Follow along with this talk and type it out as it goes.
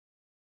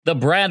The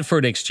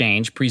Bradford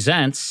Exchange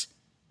presents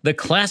the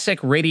Classic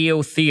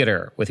Radio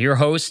Theater with your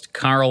host,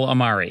 Carl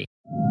Amari.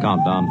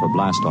 Countdown for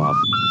blast-off.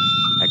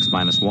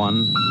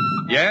 X-1.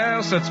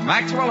 Yes, it's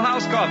Maxwell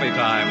House Coffee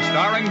Time,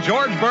 starring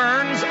George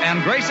Burns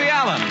and Gracie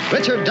Allen.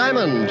 Richard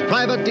Diamond,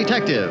 Private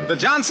Detective. The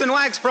Johnson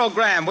Wax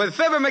Program with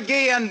Fibber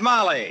McGee and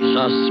Molly.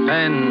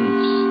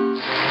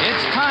 Suspense.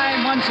 It's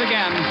time once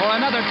again for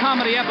another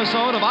comedy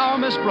episode of Our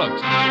Miss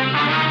Brooks.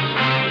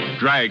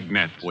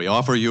 Dragnet. We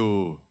offer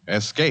you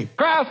Escape.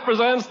 Kraft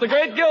presents The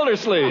Great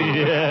Gildersleeve.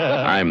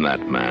 Yeah. I'm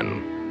that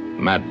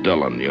man, Matt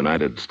Dillon,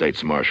 United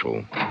States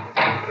Marshal.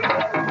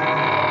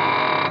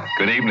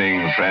 Good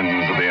evening,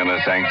 friends of the Inner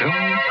Sanctum.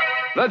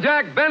 The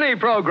Jack Benny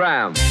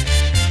Program.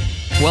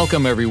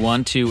 Welcome,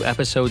 everyone, to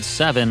Episode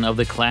 7 of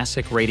the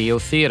Classic Radio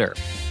Theater.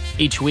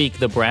 Each week,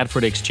 the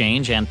Bradford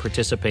Exchange and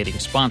participating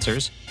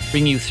sponsors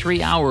bring you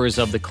 3 hours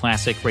of the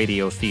Classic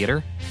Radio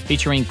Theater,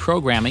 featuring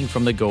programming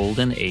from the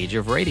golden age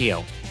of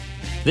radio.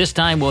 This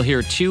time, we'll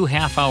hear 2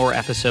 half-hour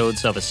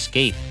episodes of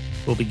Escape.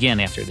 We'll begin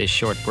after this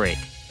short break.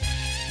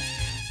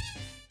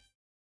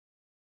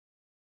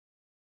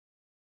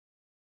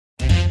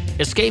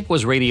 Escape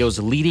was radio's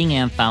leading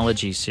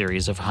anthology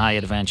series of high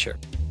adventure,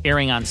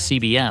 airing on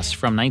CBS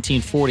from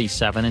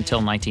 1947 until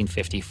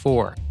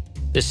 1954.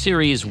 The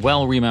series'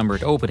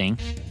 well-remembered opening,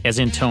 as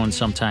intoned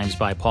sometimes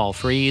by Paul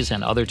Frees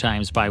and other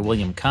times by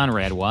William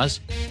Conrad, was,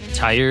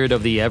 "Tired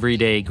of the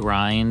everyday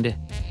grind?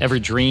 Ever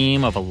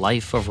dream of a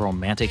life of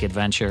romantic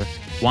adventure?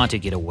 Want to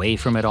get away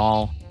from it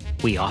all?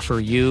 We offer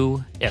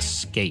you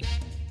Escape."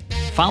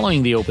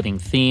 Following the opening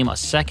theme, a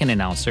second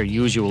announcer,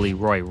 usually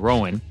Roy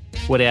Rowan,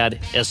 would add,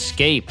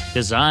 "Escape,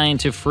 designed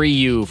to free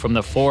you from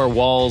the 4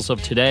 walls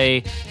of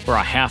today for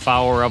a half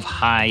hour of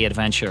high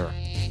adventure."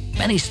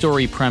 Many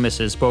story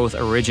premises, both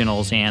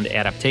originals and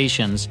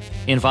adaptations,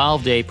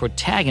 involved a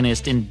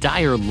protagonist in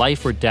dire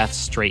life-or-death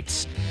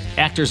straits.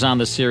 Actors on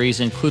the series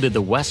included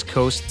the West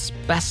Coast's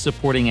best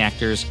supporting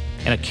actors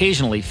and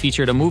occasionally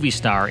featured a movie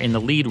star in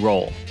the lead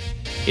role.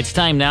 It's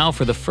time now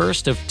for the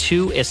first of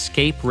 2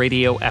 Escape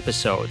Radio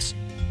episodes.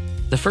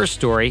 The first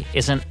story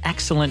is an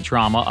excellent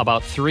drama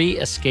about 3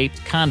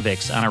 escaped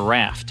convicts on a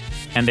raft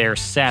and their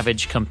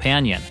savage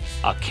companion,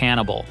 a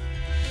cannibal.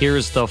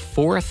 Here's the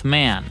 4th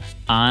man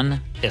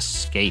on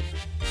Escape.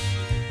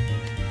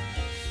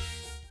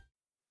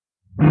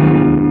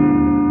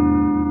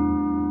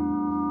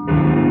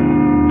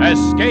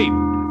 Escape.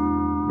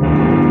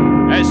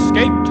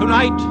 Escape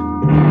tonight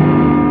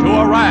to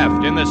a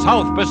raft in the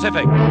South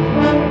Pacific.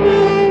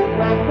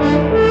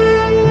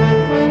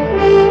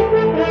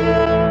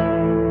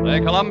 The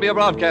Columbia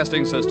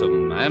Broadcasting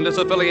System and its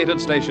affiliated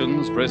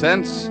stations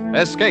presents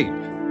Escape,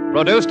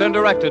 produced and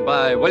directed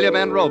by William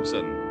N.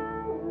 Robeson.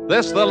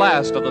 This, the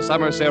last of the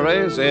summer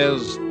series,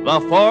 is The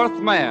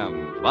 4th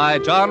Man by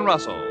John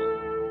Russell.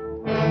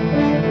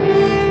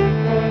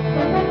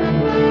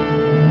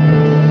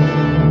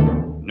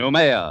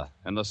 Noumea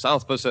in the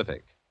South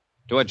Pacific.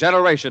 To a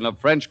generation of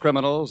French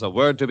criminals, a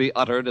word to be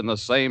uttered in the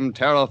same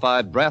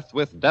terrified breath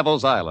with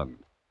Devil's Island.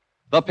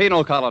 The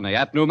penal colony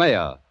at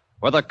Noumea,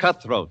 where the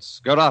cutthroats,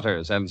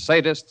 garrotters, and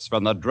sadists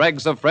from the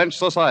dregs of French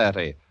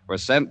society were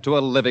sent to a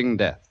living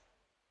death.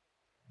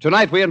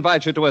 Tonight we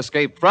invite you to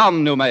escape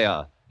from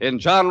Noumea in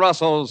John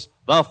Russell's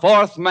The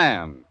 4th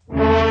Man.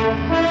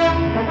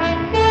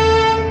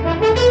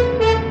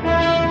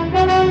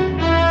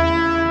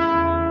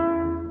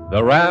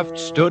 The raft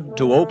stood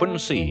to open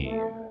sea.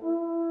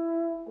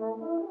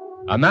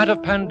 A mat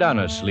of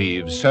pandanus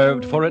leaves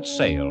served for its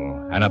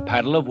sail, and a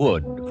paddle of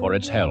wood for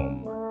its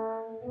helm.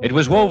 It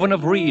was woven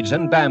of reeds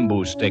and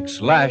bamboo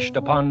sticks lashed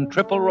upon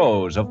triple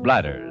rows of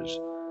bladders,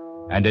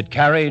 and it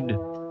carried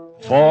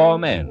 4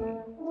 men.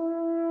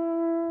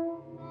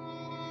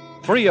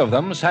 3 of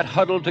them sat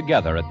huddled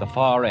together at the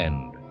far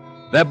end.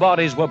 Their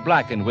bodies were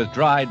blackened with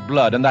dried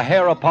blood, and the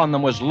hair upon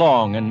them was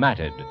long and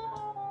matted.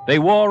 They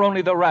wore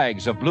only the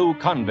rags of blue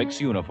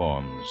convicts'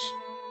 uniforms.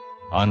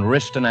 On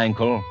wrist and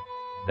ankle,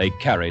 they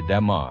carried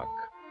their mark,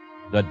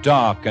 the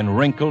dark and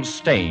wrinkled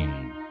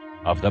stain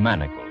of the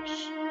manacles.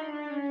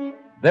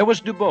 There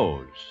was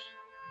Dubose,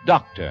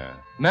 doctor,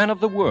 man of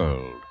the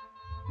world,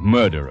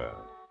 murderer.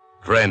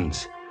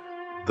 Friends,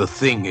 the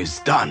thing is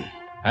done.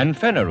 And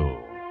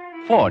Fenneru,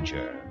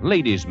 forger,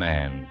 ladies'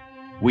 man,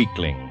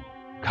 weakling,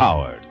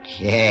 coward.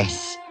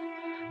 Yes,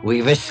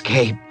 we've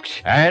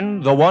escaped.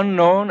 And the one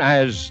known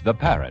as the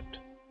Parrot,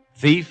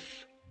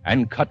 thief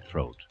and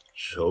cutthroat.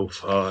 So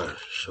far,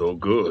 so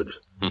good.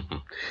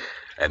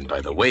 And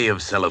by the way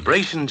of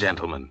celebration,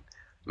 gentlemen,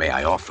 may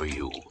I offer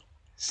you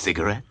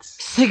cigarettes?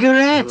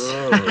 Cigarettes?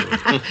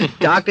 Oh.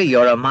 Doctor,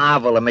 you're a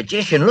marvel, a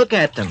magician. Look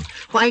at them.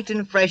 White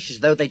and fresh as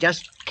though they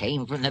just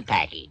came from the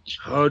package.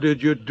 How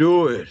did you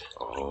do it?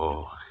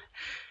 Oh,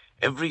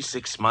 every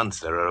 6 months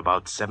there are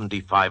about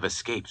 75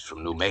 escapes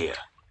from Noumea,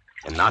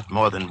 and not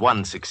more than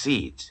 1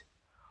 succeeds.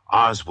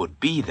 Ours would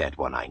be that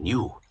one, I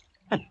knew.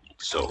 And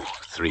so,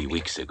 3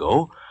 weeks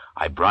ago,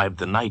 I bribed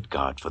the night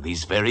guard for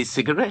these very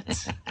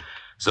cigarettes,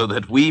 so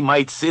that we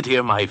might sit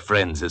here, my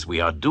friends, as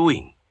we are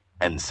doing,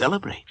 and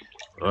celebrate.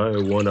 I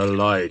want a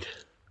light.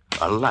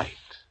 A light?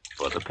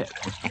 for the pet.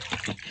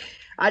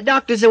 Our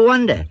doctor's a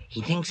wonder.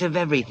 He thinks of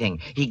everything.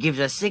 He gives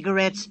us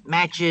cigarettes,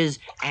 matches,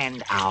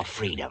 and our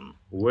freedom.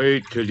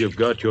 Wait till you've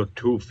got your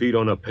 2 feet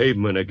on a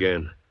pavement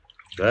again.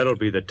 That'll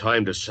be the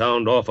time to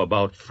sound off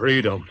about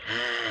freedom.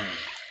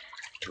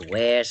 To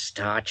wear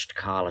starched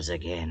collars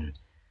again.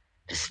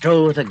 To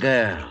stroll with a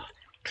girl,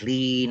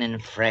 clean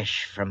and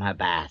fresh from her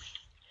bath.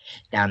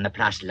 Down the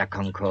Place de la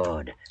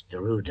Concorde, the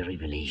Rue de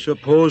Rivoli.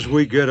 Suppose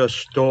we get a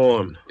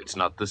storm. It's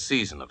not the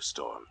season of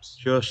storms.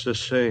 Just the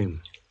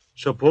same.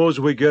 Suppose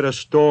we get a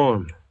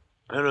storm.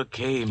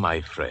 Perroquet,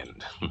 my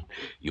friend.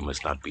 You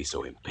must not be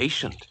so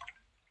impatient.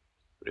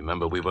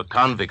 Remember, we were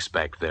convicts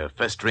back there,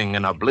 festering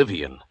in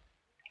oblivion.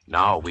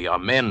 Now we are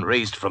men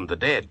raised from the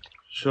dead.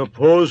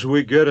 Suppose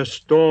we get a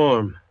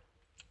storm.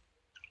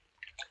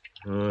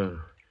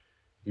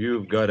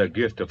 You've got a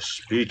gift of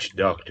speech,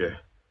 Doctor.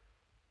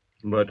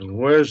 But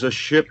where's the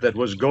ship that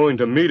was going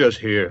to meet us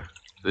here?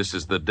 This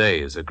is the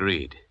day, as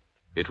agreed.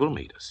 It will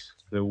meet us.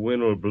 The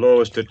wind will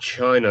blow us to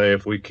China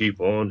if we keep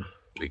on.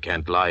 We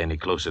can't lie any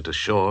closer to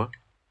shore.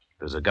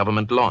 There's a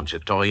government launch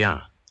at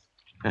Torreon.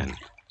 And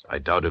I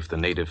doubt if the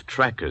native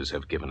trackers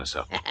have given us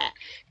up.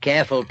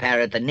 Careful,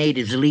 Parrot. The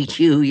natives will eat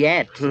you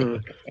yet.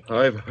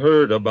 I've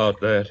heard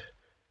about that.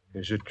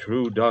 Is it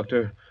true,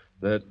 Doctor,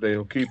 that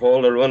they'll keep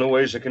all the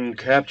runaways they can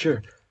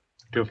capture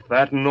to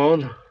fatten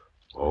on?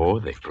 Oh,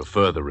 they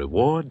prefer the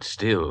reward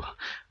still.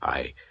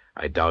 I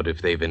doubt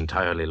if they've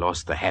entirely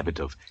lost the habit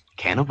of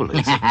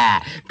cannibalism.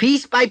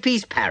 Piece by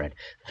piece, Parrot.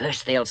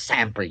 First they'll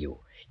sample you.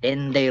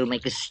 Then they'll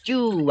make a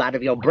stew out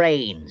of your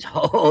brains.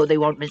 Oh, they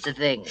won't miss a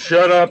thing.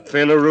 Shut up,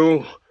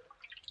 Finaroo.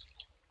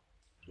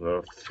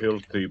 The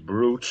filthy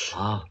brutes.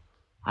 Oh,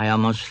 I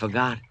almost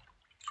forgot.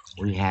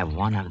 We have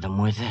one of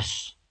them with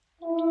us.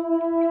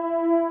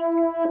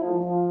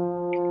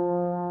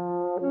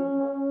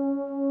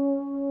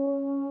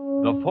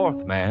 The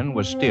 4th man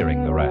was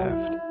steering the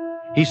raft.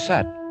 He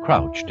sat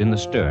crouched in the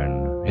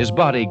stern, his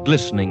body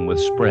glistening with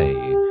spray.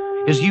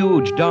 His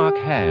huge dark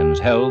hands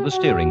held the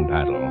steering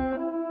paddle.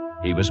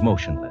 He was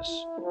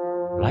motionless,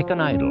 like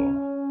an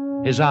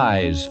idol, his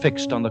eyes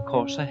fixed on the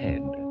course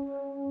ahead.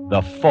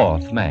 The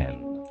 4th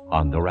man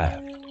on the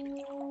raft.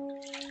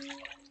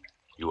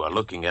 You are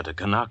looking at a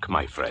Canuck,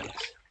 my friends.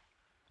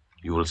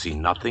 You will see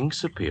nothing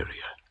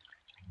superior.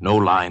 No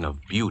line of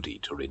beauty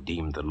to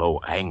redeem the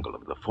low angle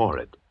of the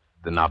forehead,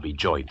 the knobby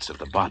joints of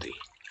the body.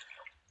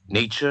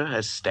 Nature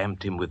has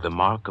stamped him with the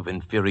mark of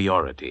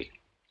inferiority,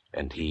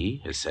 and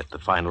he has set the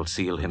final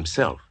seal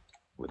himself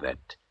with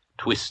that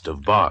twist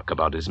of bark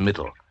about his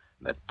middle,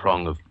 that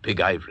prong of pig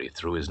ivory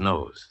through his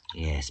nose.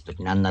 Yes, but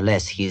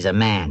nonetheless, he's a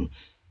man,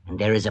 and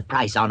there is a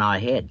price on our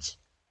heads.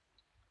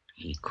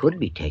 He could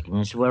be taking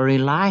us where he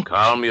likes.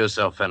 Calm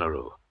yourself,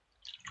 Finaroo.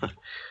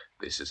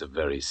 This is a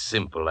very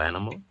simple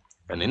animal,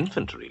 an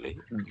infant, really.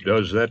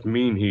 Does that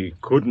mean he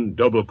couldn't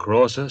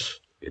double-cross us?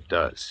 It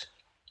does.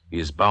 He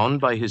is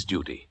bound by his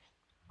duty.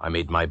 I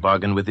made my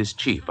bargain with his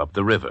chief up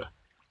the river,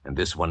 and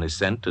this one is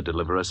sent to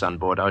deliver us on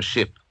board our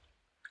ship.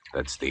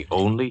 That's the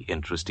only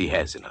interest he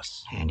has in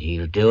us. And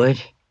he'll do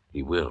it?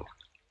 He will.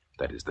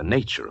 That is the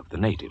nature of the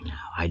native. No,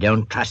 I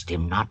don't trust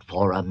him, not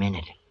for a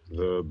minute.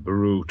 The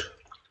brute.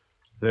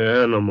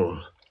 The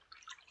animal.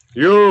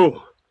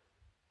 You!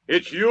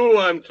 It's you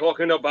I'm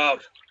talking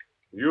about.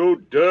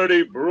 You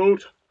dirty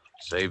brute.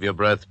 Save your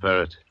breath,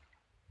 Parrot.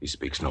 He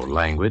speaks no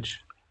language,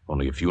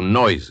 only a few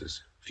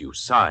noises, a few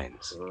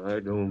signs. I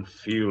don't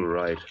feel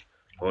right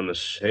on the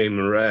same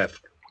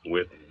raft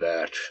with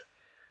that.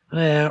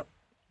 Well,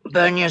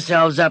 burn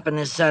yourselves up in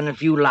the sun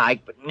if you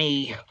like, but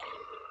me,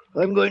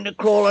 I'm going to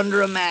crawl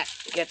under a mat,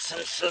 get some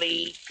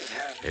sleep.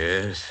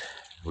 Yes,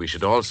 we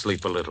should all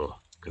sleep a little,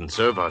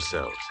 conserve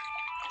ourselves.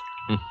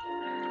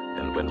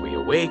 And when we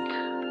awake,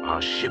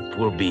 our ship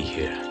will be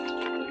here.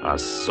 Our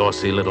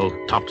saucy little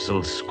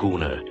topsail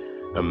schooner,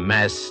 a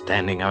mast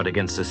standing out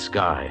against the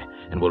sky,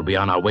 and we'll be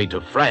on our way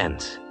to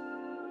France.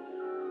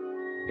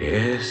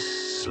 Yes,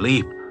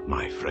 sleep,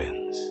 my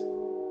friends.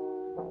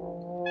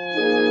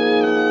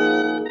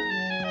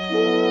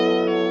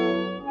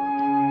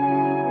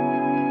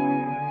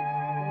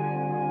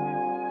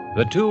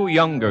 The 2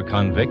 younger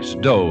convicts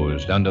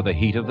dozed under the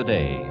heat of the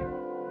day,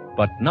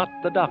 but not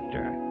the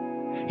doctor.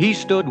 He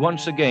stood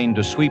once again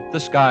to sweep the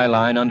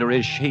skyline under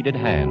his shaded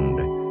hand.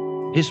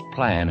 His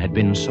plan had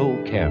been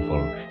so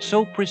careful,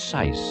 so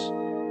precise.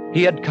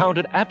 He had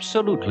counted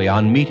absolutely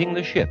on meeting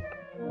the ship,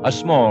 a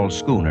small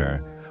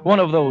schooner, one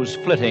of those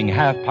flitting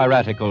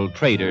half-piratical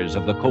traders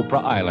of the Copra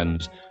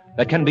Islands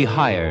that can be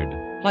hired,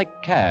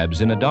 like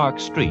cabs in a dark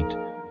street,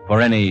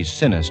 for any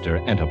sinister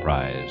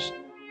enterprise.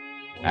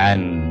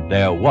 And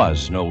there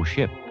was no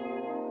ship,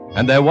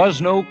 and there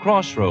was no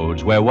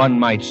crossroads where one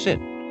might sit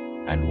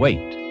and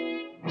wait.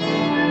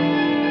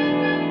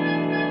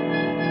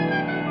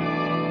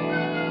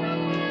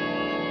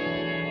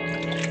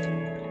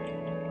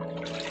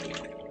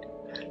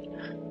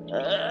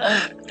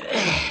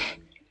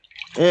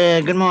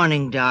 Good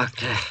morning,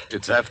 Doctor.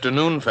 It's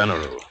afternoon,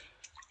 Finaroo.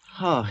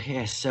 Oh,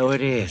 yes, so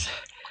it is.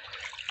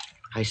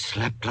 I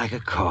slept like a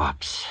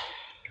corpse.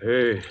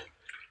 Hey,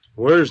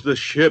 Where's the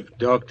ship,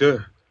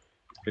 Doctor?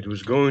 It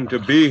was going to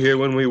be here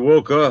when we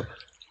woke up.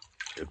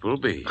 It will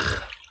be.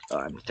 Oh,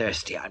 I'm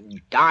thirsty. I'm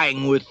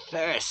dying with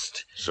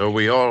thirst. So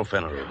we all,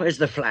 Fenner. Where's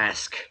the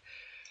flask?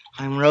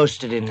 I'm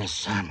roasted in the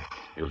sun.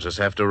 You'll just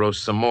have to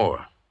roast some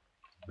more.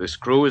 This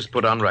crew is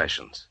put on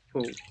rations.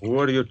 Oh,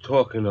 what are you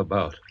talking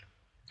about?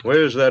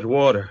 Where's that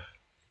water?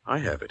 I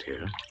have it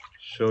here.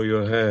 So you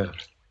have.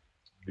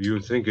 Do you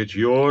think it's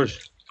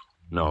yours?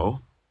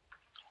 No.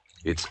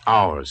 It's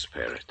ours,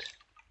 Parrot.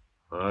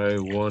 I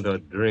want a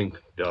drink,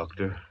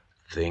 Doctor.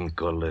 Think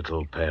a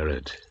little,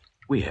 Parrot.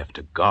 We have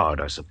to guard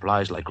our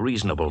supplies like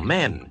reasonable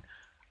men.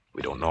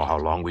 We don't know how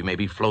long we may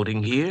be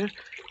floating here.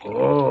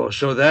 Oh,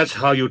 so that's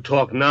how you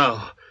talk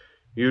now.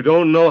 You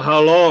don't know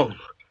how long.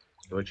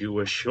 But you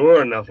were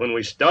sure enough when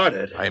we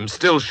started. I am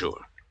still sure.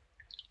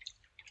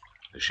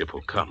 The ship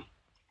will come.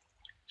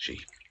 She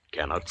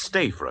cannot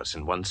stay for us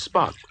in one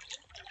spot.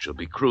 She'll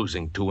be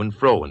cruising to and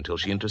fro until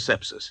she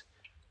intercepts us.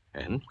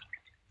 And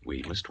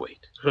we must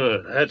wait.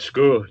 That's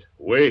good.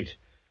 Wait.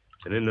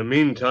 And in the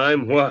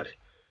meantime, what?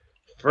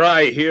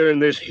 Fry here in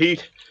this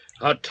heat,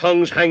 our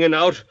tongues hanging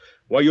out,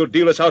 while you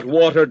deal us out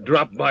water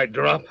drop by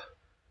drop?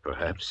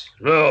 Perhaps.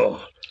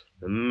 No.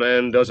 The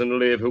man doesn't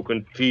live who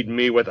can feed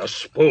me with a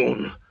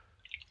spoon.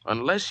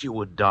 Unless you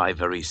would die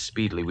very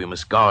speedily, we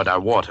must guard our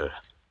water.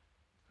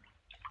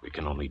 We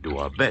can only do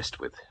our best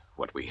with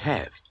what we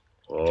have.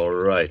 All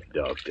right,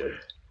 Doctor.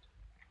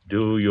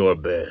 Do your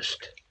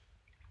best.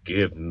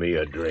 Give me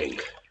a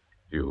drink.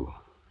 You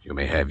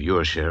may have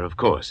your share, of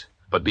course.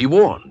 But be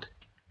warned.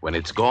 When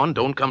it's gone,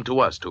 don't come to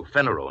us, to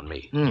Fenero and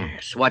me.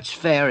 Yes, what's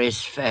fair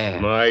is fair.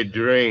 My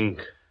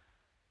drink.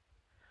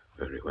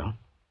 Very well.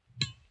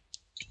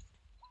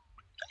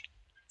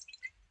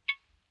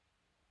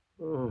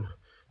 Oh,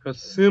 a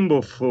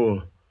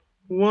thimbleful.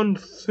 One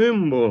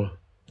thimble.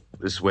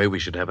 This way we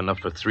should have enough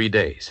for 3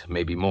 days,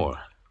 maybe more,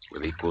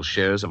 with equal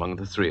shares among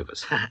the three of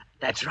us.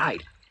 That's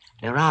right.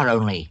 There are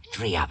only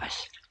 3 of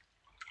us.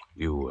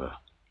 You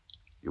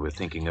were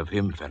thinking of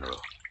him, Fenero,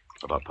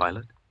 of our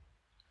pilot?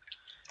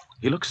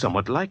 He looks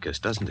somewhat like us,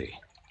 doesn't he?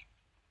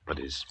 But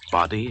his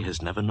body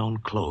has never known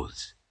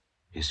clothes,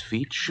 his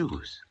feet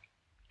shoes.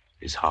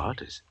 His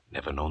heart has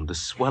never known the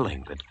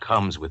swelling that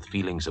comes with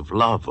feelings of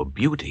love or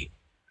beauty.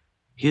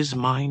 His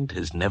mind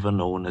has never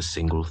known a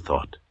single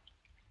thought.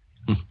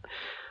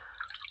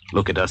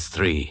 Look at us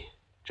 3,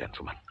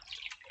 gentlemen.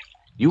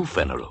 You,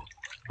 Fenero,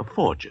 a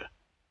forger.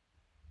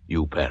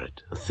 You,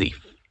 Parrot, a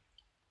thief.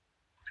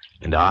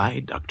 And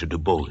I, Dr.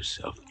 Dubose,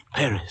 of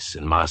Paris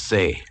and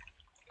Marseille,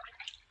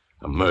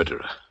 a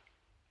murderer.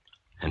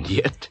 And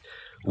yet,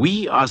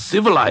 we are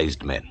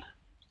civilized men,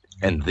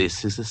 and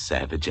this is a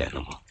savage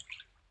animal.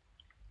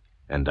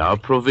 And our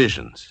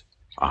provisions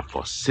are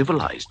for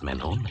civilized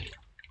men only.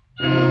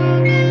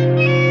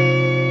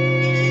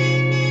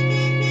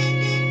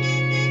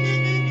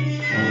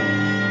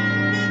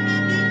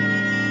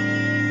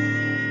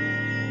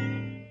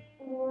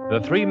 The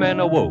 3 men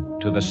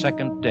awoke to the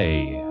second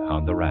day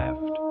on the raft.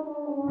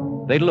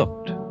 They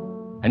looked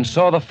and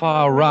saw the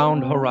far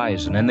round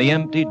horizon and the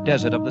empty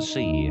desert of the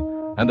sea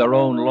and their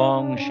own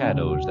long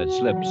shadows that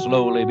slipped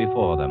slowly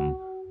before them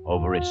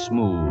over its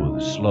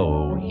smooth,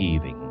 slow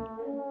heaving.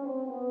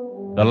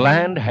 The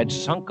land had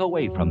sunk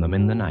away from them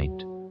in the night.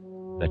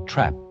 The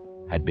trap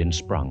had been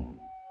sprung.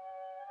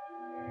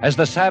 As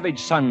the savage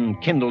sun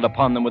kindled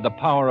upon them with the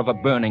power of a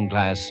burning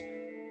glass,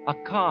 a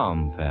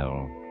calm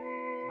fell,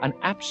 an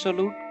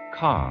absolute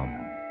calm.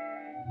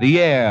 The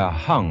air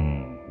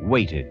hung,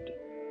 waited.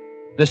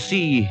 The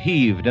sea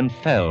heaved and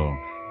fell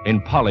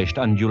in polished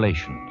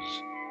undulations,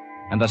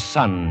 and the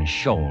sun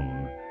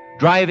shone,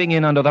 driving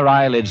in under their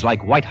eyelids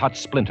like white-hot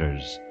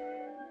splinters.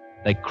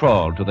 They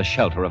crawled to the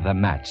shelter of their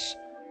mats,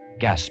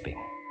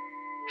 gasping,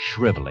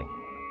 shriveling.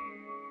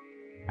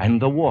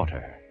 And the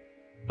water,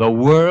 the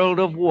world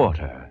of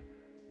water,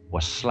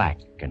 was slack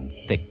and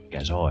thick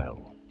as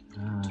oil.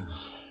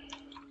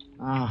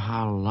 Oh,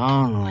 how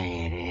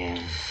lonely it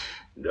is.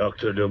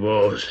 Dr.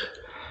 Dubose.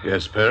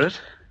 Yes,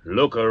 Parrot?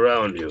 Look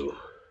around you.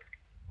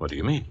 What do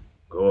you mean?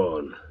 Go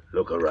on,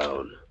 look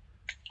around.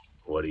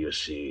 What do you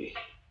see?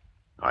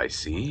 I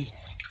see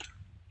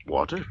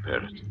water,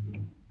 Parrot,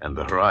 and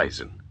the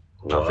horizon.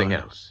 What? Nothing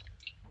else.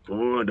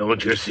 Oh,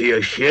 don't you see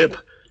a ship?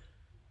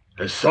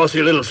 A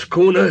saucy little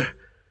schooner?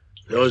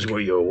 Those were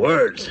your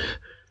words.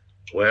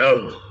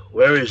 Well,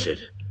 where is it?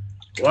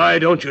 Why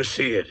don't you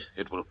see it?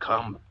 It will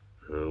come.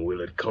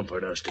 Will it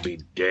comfort us to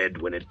be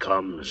dead when it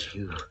comes?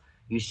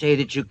 You say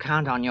that you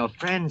count on your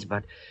friends,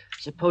 but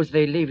suppose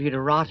they leave you to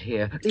rot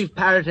here. Leave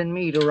Parrot and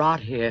me to rot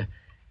here.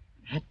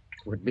 That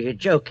would be a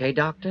joke, eh,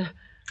 Doctor?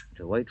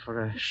 To wait for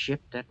a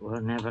ship that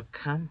will never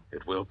come?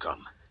 It will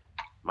come.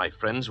 My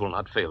friends will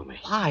not fail me.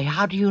 Why?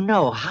 How do you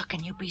know? How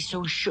can you be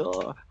so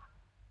sure?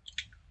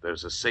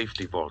 There's a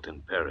safety vault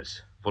in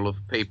Paris, full of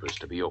papers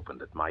to be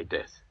opened at my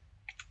death.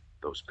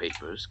 Those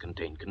papers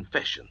contain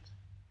confessions.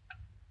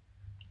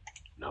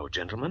 No,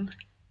 gentlemen,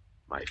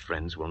 my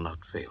friends will not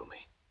fail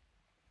me.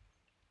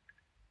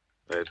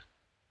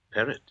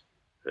 Parrot.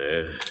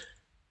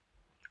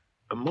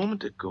 A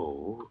moment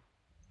ago,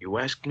 You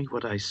asked me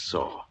what I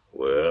saw.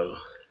 Well?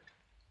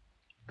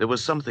 There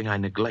was something I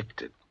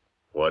neglected.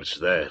 What's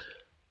that?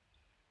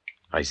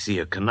 I see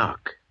a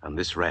Canuck on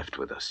this raft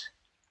with us.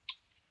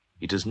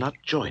 He does not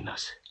join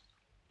us.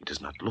 He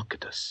does not look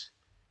at us.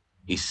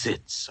 He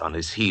sits on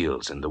his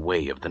heels in the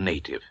way of the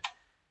native,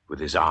 with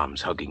his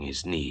arms hugging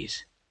his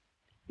knees.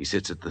 He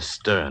sits at the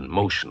stern,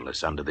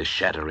 motionless under the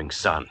shattering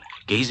sun,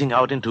 gazing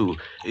out into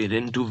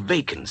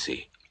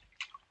vacancy.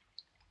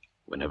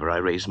 Whenever I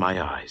raise my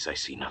eyes, I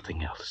see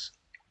nothing else.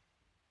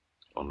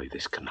 Only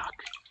this Canuck.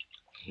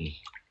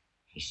 He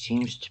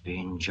seems to be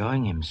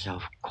enjoying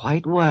himself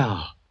quite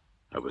well.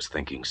 I was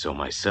thinking so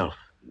myself.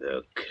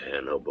 The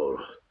cannibal.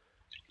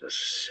 The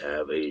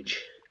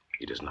savage.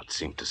 He does not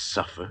seem to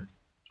suffer.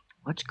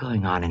 What's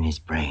going on in his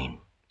brain?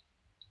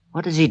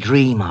 What does he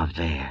dream of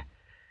there?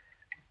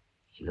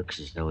 He looks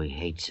as though he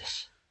hates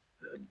us.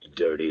 The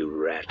dirty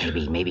rat.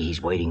 Maybe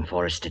he's waiting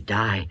for us to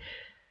die.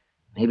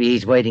 Maybe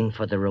he's waiting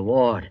for the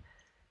reward.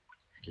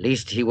 At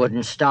least he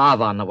wouldn't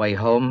starve on the way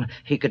home.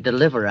 He could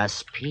deliver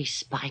us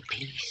piece by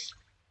piece.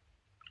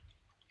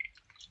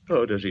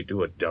 How does he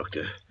do it,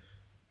 Doctor?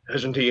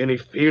 Hasn't he any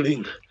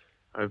feeling?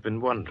 I've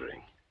been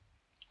wondering.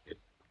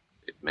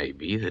 It may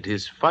be that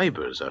his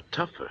fibers are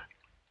tougher.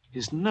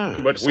 His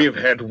nerves. But we've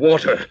had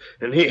water,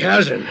 and he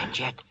hasn't. And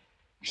yet,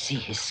 see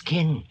his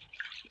skin.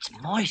 It's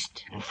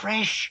moist and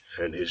fresh.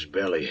 And his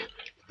belly,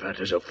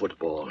 fat as a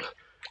football.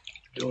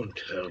 Don't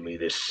tell me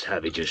this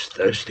savage is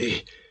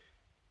thirsty.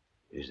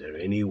 Is there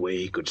any way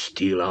he could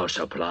steal our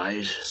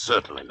supplies?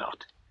 Certainly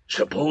not.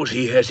 Suppose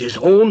he has his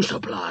own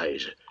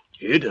supplies,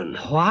 hidden.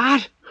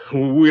 What?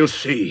 We'll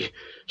see.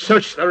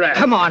 Search the raft.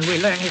 Come on,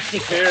 we'll learn his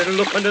secret. Here,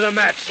 look under the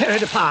mats. Tear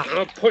it apart.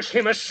 I'll push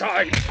him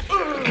aside.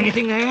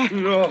 Anything there?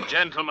 No.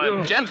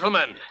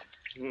 Gentlemen.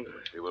 You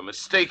were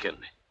mistaken.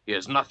 He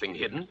has nothing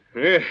hidden.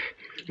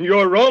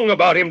 You're wrong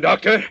about him,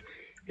 Doctor.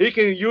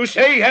 You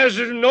say he has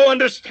no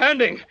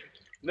understanding.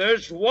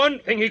 There's one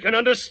thing he can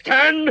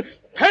understand.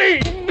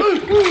 Pain!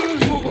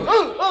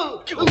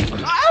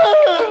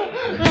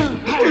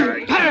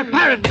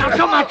 Perrin, not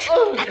so much.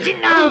 That's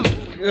enough.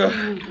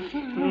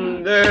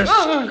 There's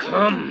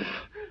come.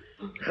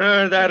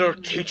 That'll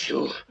teach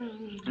you.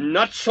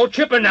 Not so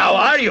chipper now,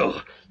 are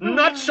you?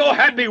 Not so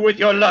happy with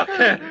your luck.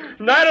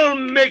 That'll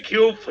make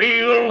you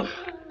feel...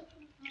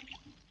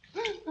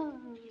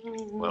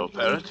 Well,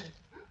 Parrot,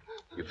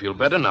 you feel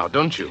better now,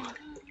 don't you?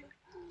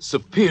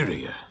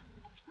 Superior.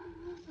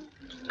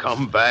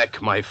 Come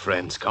back, my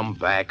friends. Come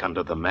back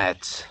under the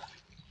mats.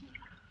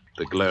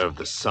 The glare of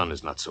the sun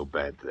is not so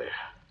bad there.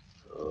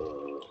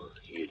 Oh,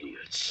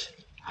 idiots.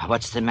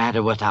 What's the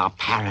matter with our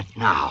parrot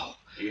now?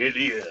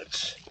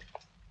 Idiots.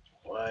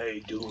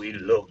 Why do we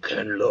look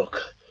and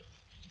look?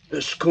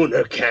 The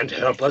schooner can't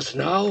help us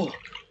now.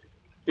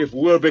 If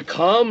we're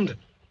becalmed,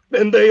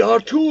 then they are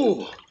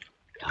too.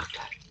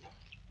 Doctor,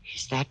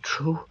 is that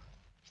true?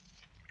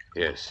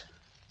 Yes.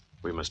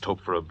 We must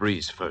hope for a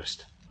breeze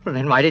first. Well,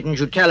 then why didn't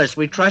you tell us?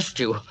 We trust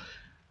you.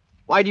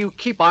 Why do you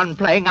keep on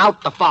playing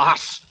out the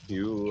farce?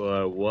 You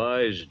are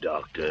wise,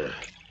 Doctor.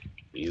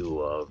 You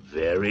are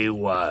very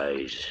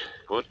wise.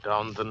 Put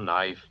down the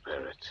knife,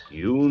 Parrot.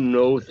 You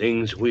know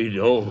things we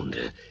don't,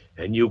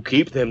 and you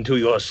keep them to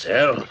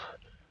yourself.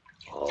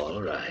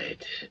 All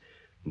right,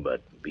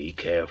 but be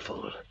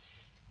careful.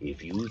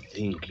 If you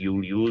think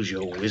you'll use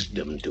your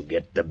wisdom to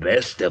get the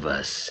best of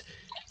us,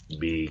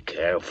 be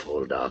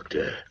careful,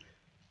 Doctor,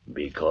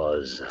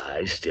 because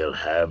I still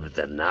have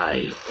the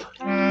knife.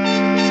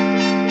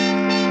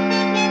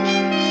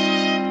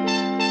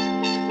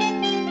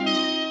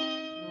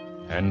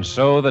 And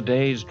so the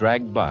days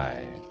dragged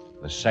by,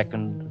 the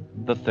second,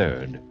 the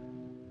third,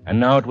 and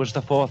now it was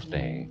the fourth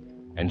day,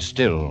 and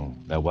still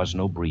there was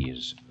no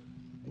breeze,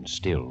 and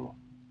still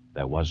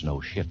there was no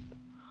ship.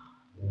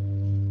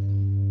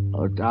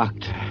 Oh,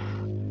 Doctor.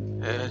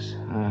 Yes?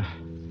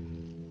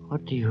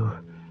 What do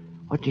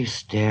you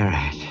stare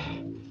at?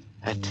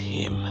 At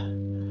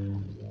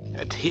him.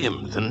 At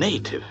him, the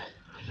native.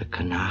 The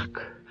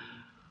Canuck.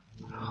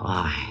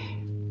 Why?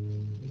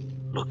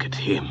 Look at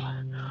him,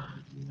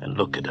 and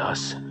look at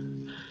us.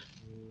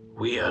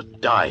 We are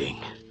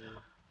dying.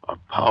 Our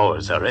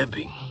powers are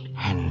ebbing.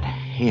 And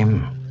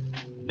him?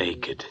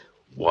 Naked,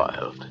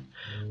 wild,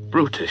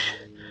 brutish.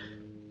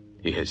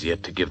 He has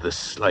yet to give the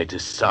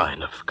slightest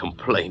sign of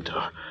complaint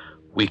or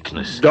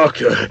weakness.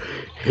 Doctor,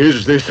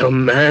 is this a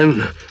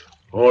man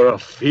or a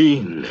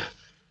fiend?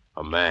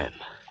 A man.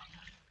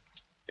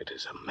 It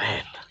is a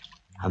man.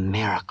 A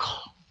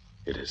miracle.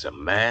 It is a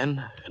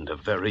man, and a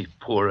very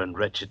poor and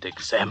wretched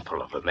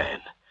example of a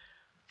man.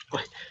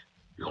 Why,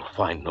 you'll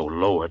find no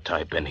lower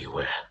type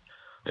anywhere.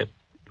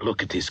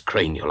 Look at his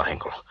cranial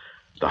angle,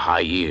 the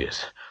high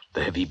ears,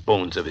 the heavy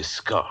bones of his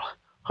skull.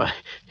 Why,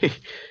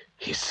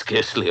 he's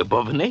scarcely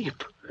above an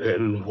ape.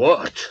 And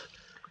what?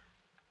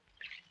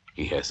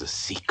 He has a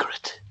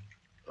secret.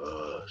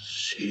 A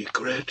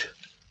secret?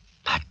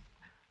 But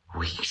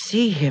we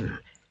see him.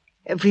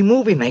 Every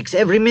move he makes,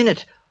 every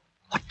minute.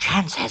 What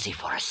chance has he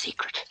for a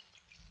secret?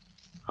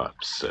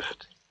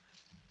 Absurd.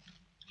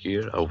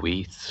 Here are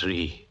we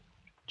three,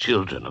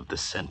 children of the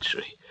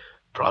century,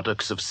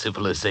 products of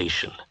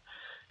civilization.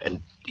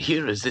 And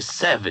here is this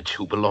savage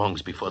who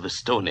belongs before the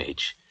Stone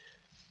Age.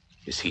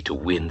 Is he to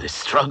win this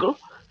struggle?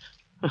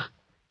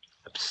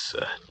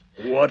 Absurd.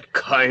 What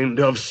kind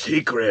of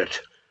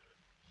secret?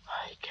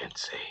 I can't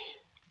say.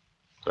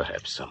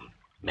 Perhaps some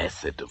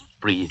method of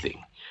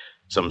breathing.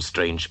 Some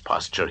strange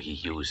posture he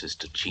uses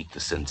to cheat the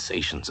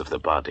sensations of the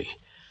body.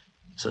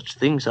 Such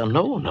things are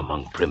known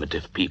among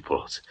primitive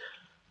peoples.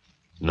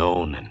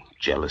 Known and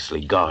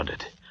jealously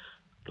guarded.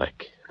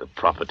 Like the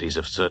properties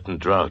of certain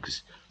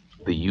drugs.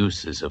 The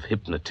uses of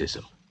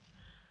hypnotism.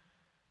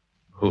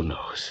 Who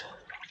knows?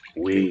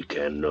 We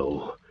can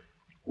know.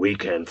 We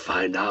can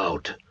find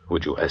out.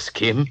 Would you ask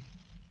him?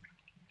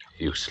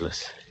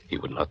 Useless. He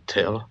would not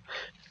tell.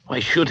 Why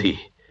should he?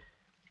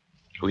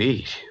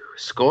 We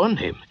scorn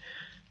him.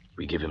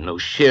 We give him no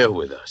share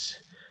with us.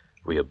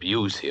 We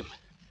abuse him.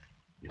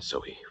 And so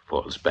he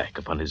falls back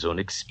upon his own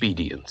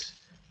expedients.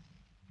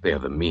 They are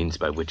the means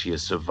by which he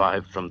has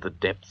survived from the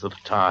depth of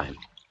time,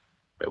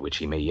 by which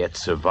he may yet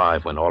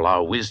survive when all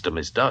our wisdom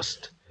is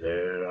dust.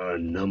 There are a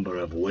number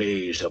of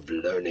ways of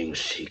learning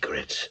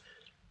secrets.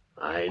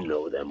 I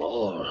know them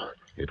all.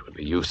 It would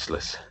be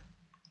useless.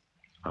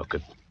 How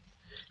could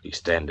he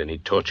stand any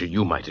torture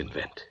you might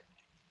invent?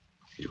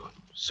 You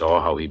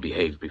saw how he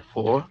behaved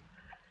before?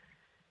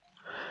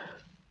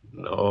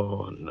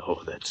 No,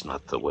 that's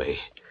not the way.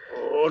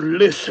 Oh,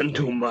 listen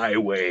to my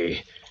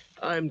way.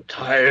 I'm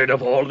tired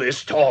of all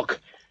this talk.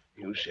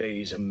 You say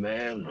he's a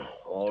man.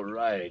 All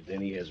right, then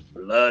he has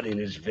blood in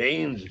his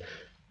veins.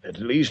 At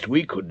least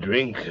we could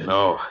drink.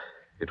 No,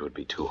 it would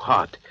be too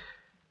hot.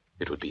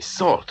 It would be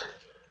salt.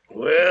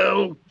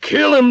 Well,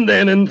 kill him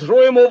then and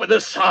throw him over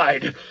the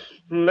side.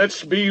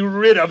 Let's be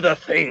rid of the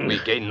thing. We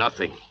gain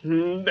nothing.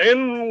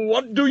 Then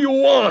what do you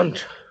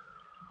want?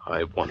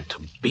 I want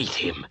to beat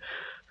him.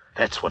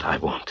 That's what I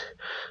want.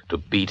 To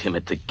beat him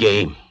at the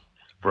game.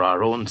 For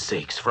our own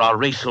sakes, for our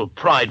racial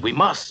pride, we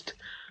must.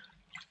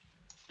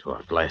 To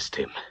outlast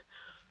him.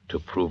 To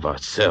prove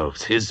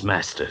ourselves his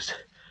masters.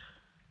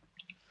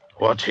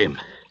 Watch him.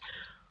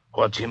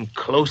 Watch him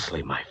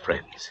closely, my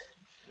friends.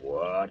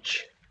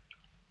 Watch?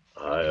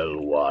 I'll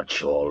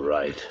watch, all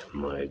right,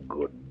 my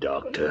good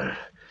doctor.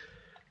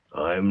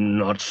 I'm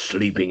not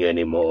sleeping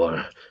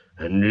anymore,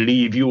 and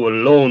leave you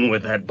alone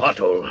with that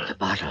bottle. The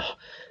bottle.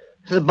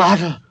 The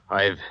bottle.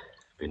 I've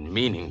been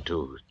meaning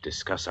to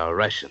discuss our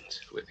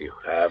rations with you.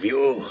 Have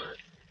you?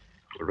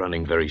 We're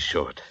running very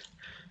short.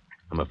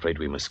 I'm afraid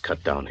we must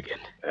cut down again.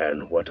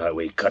 And what are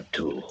we cut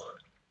to?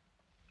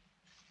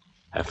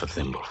 Half a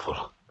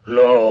thimbleful.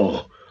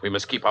 No. We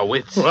must keep our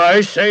wits.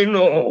 I say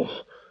no.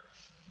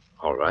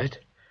 All right.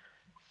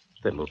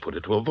 Then we'll put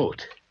it to a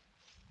vote.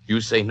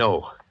 You say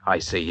no. I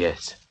say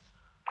yes.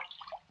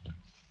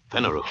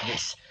 Fenneru.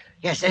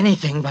 Yes,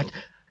 anything, but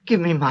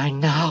give me mine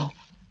now.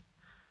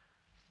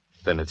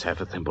 Then it's half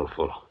a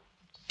thimbleful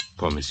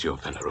for Monsieur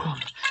Fenneru.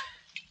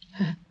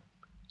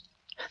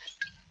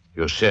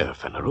 Your share,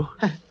 Fenneru.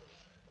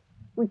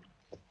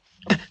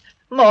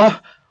 More,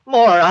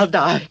 I'll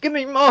die. Give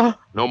me more.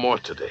 No more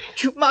today.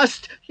 You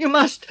must.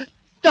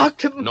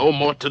 Doctor. No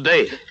more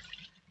today.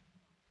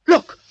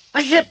 Look,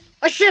 a ship.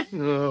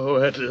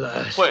 Oh, at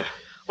last.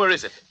 Where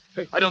is it?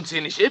 I don't see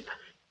any ship.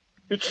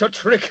 It's a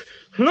trick.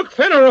 Look,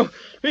 Fenneru,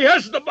 he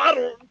has the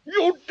bottle.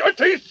 You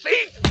dirty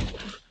thief.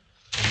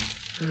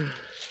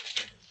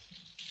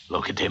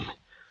 Look at him.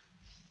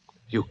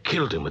 You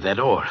killed him with that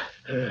oar.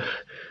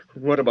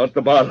 What about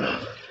the bottle?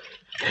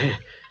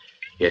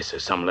 Yes,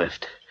 there's some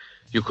left.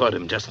 You caught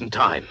him just in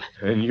time.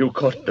 And you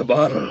caught the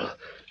bottle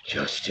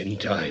just in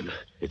time.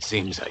 It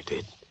seems I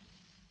did.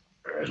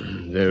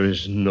 And there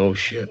is no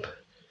ship.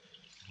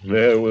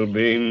 There will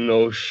be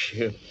no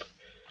ship.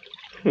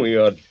 We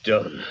are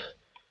done.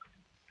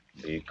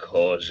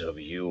 Because of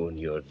you and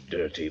your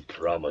dirty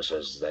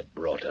promises that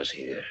brought us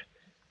here.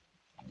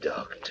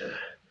 Doctor.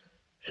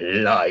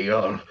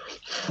 Liar.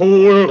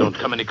 Fool. Don't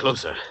come any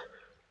closer.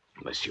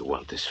 Unless you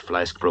want this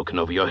flask broken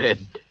over your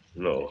head.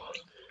 No.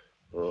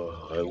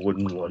 Oh, I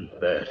wouldn't want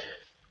that.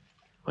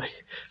 Why,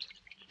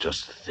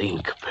 just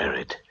think,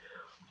 Parrot.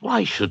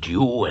 Why should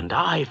you and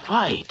I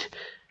fight?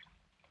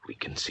 We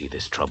can see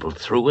this trouble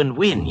through and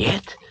win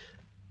yet.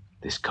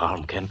 This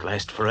calm can't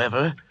last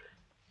forever.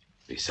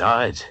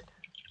 Besides,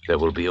 there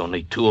will be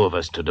only two of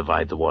us to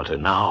divide the water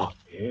now.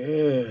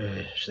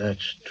 Yes,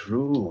 that's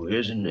true,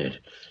 isn't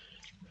it?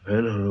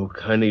 Fenneru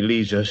kindly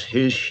leaves us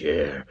his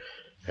share,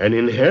 an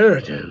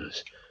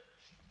inheritance.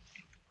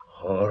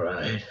 All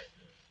right.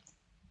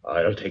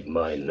 I'll take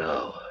mine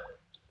now.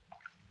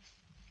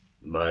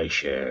 My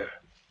share.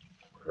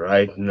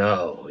 Right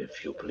now,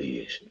 if you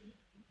please.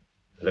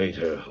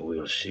 Later,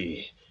 we'll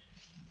see.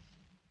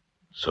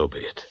 So be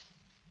it.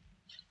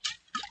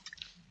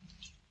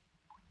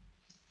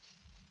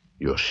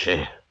 Your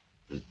share.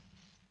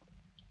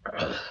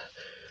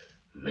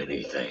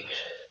 Many thanks.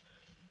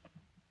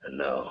 And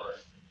now,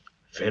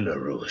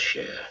 Fenneru's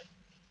share.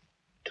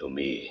 To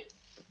me,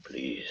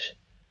 please.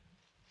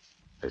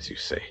 As you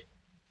say.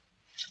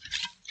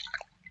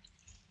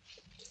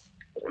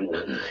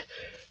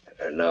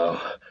 And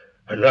now,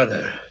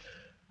 another.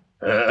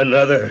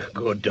 Another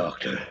good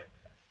doctor.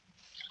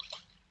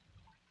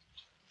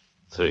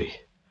 3.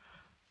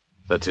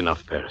 That's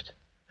enough, Parrot.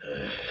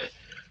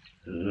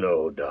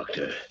 No,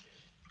 Doctor.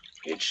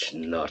 It's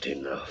not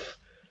enough.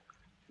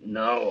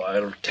 Now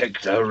I'll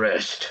take the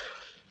rest.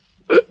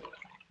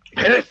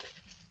 Parrot,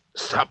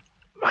 stop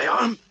my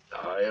arm.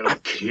 I'll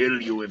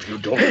kill you if you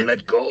don't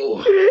let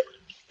go.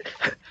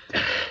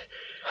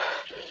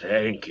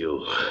 Thank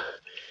you.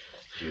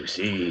 You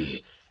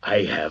see,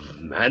 I have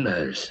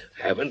manners,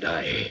 haven't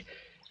I?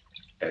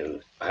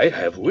 And I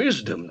have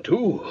wisdom,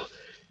 too,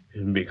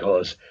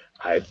 because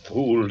I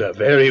fooled a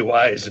very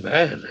wise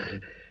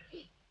man.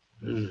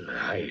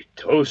 I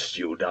toast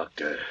you,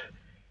 Doctor.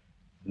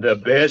 The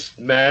best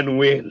man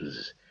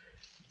wins.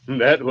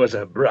 That was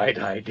a bright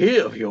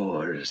idea of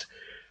yours.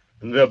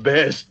 The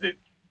best...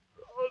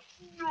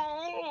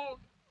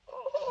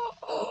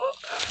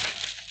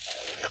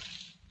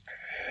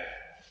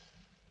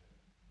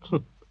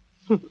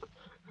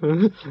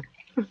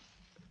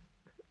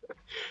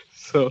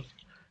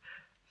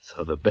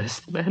 So the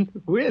best man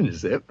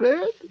wins, eh,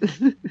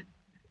 Parrot?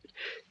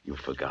 You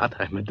forgot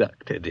I'm a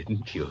doctor,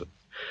 didn't you?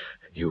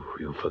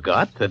 You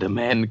forgot that a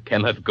man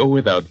cannot go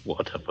without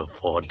water for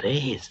 4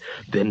 days,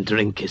 then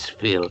drink his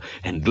fill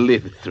and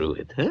live through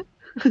it, huh?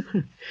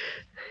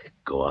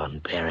 Go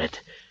on,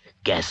 Parrot.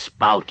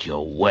 Gasp out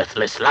your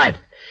worthless life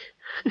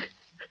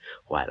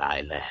while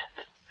I laugh.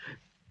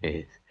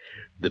 Yes,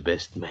 the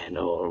best man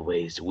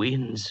always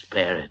wins,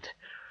 Parrot.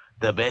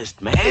 The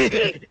best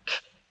man...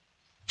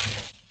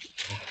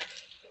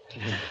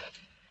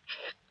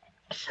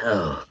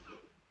 So,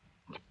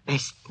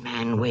 best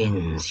man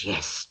wins,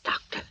 yes,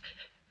 Doctor.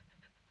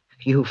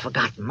 You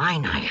forgot my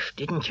knife,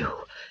 didn't you?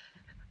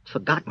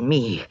 Forgot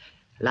me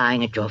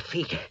lying at your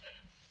feet.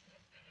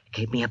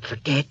 Gave me up for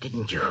dead,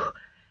 didn't you?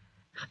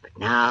 But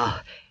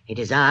now it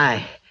is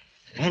I,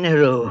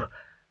 Fenneru,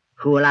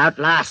 who will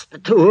outlast the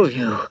two of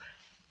you.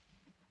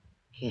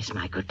 Yes,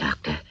 my good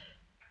doctor.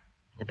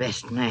 The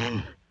best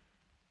man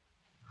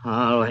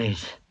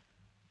always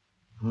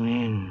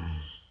wins.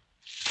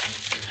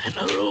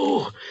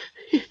 Fenneru,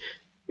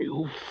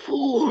 you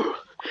fool.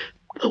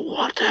 The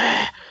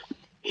water,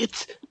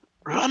 it's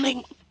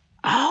running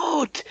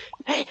out.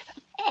 Hey.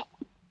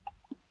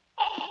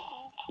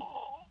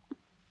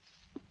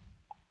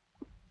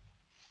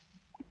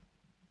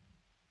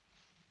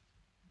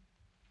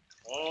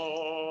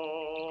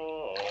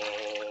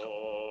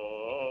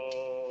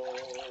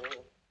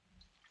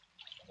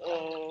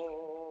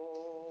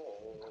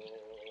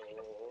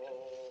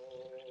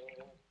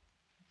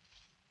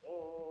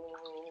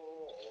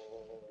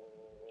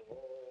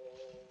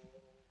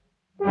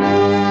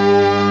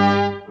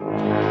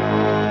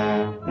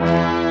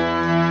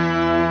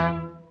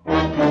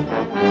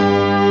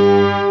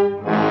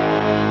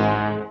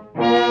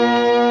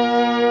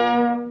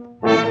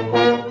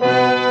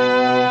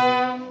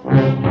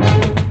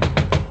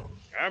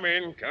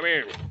 Come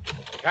in.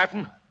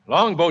 Captain,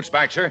 longboat's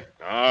back, sir.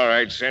 All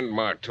right, send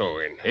Marteau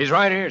in. He's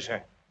right here,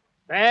 sir.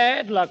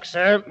 Bad luck,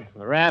 sir.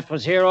 The raft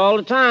was here all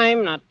the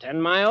time, not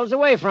 10 miles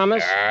away from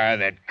us. Ah,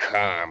 that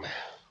calm.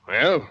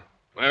 Well,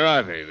 where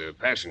are they, the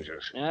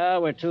passengers?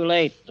 We're too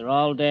late. They're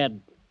all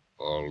dead.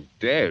 All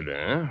dead,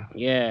 huh?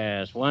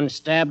 Yes, one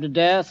stabbed to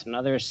death,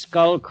 another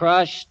skull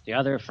crushed, the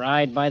other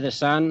fried by the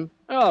sun.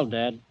 They're all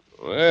dead.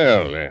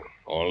 Well, then,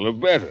 all the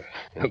better.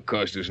 Of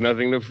course, there's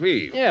nothing to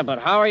feed. Yeah, but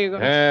how are you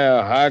going to...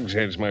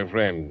 Hogsheads, my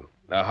friend.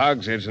 The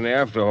hogsheads in the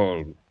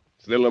afterhold.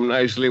 Fill them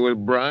nicely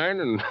with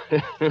brine, and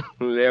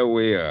there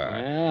we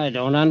are. I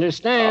don't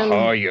understand.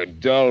 Oh, you're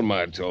dull,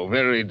 Marteau,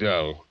 very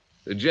dull.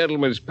 The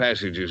gentleman's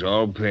passage is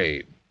all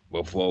paid.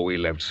 Before we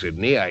left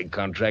Sydney, I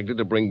contracted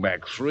to bring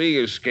back 3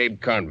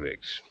 escaped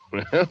convicts.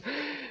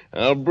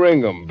 I'll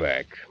bring them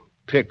back,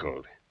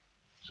 pickled.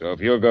 So if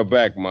you'll go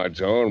back,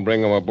 Marteau, and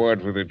bring them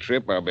aboard for the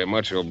trip, I'll be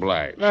much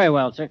obliged. Very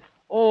well, sir.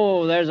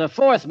 Oh, there's a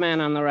 4th man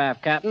on the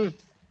raft, Captain.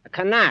 A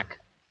Kanak.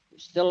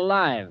 He's still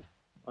alive.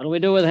 What'll we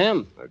do with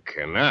him? A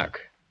Kanak?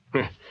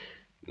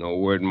 No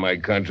word in my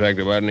contract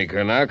about any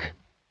Kanak.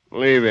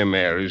 Leave him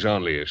there. He's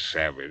only a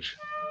savage.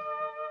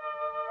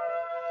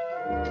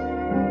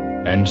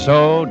 And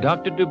so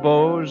Dr.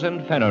 Dubose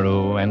and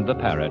Fenneru and the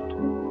parrot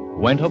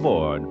went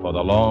aboard for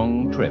the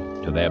long trip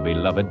to their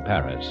beloved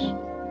Paris,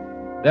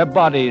 their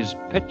bodies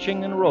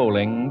pitching and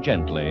rolling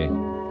gently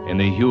in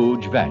the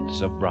huge vats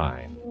of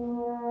brine.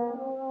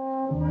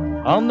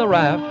 On the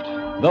raft,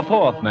 the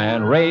 4th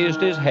man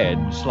raised his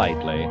head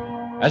slightly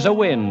as a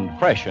wind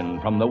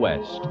freshened from the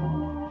west.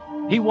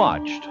 He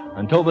watched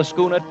until the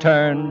schooner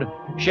turned,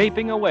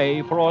 shaping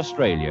away for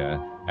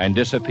Australia, and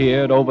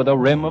disappeared over the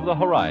rim of the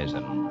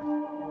horizon.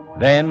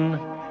 Then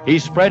he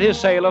spread his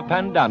sail of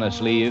pandana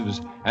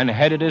sleeves and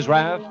headed his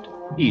raft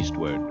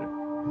eastward,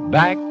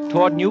 back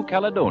toward New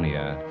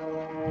Caledonia,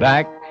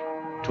 back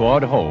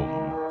toward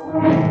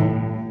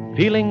home.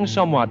 Feeling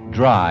somewhat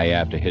dry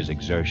after his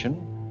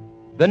exertion,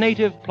 the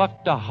native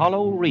plucked a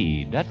hollow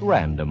reed at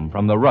random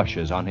from the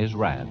rushes on his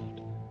raft.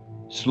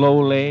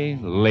 Slowly,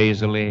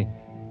 lazily,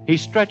 he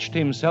stretched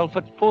himself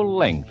at full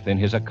length in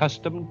his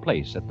accustomed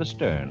place at the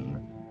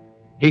stern.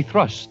 He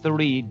thrust the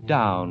reed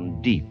down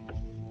deep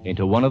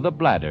into one of the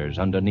bladders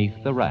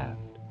underneath the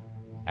raft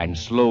and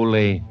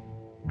slowly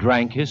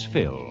drank his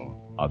fill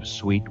of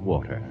sweet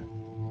water.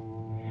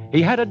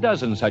 He had a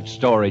dozen such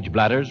storage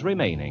bladders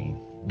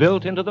remaining,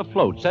 built into the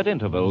floats at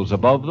intervals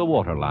above the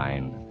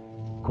waterline,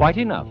 quite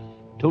enough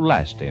to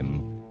last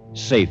him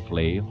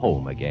safely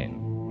home again.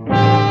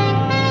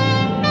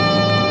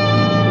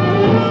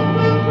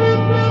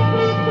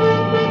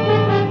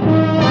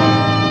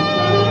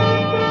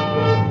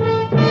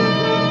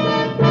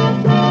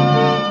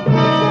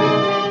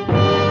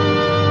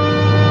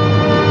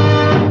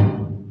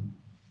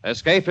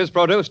 Escape is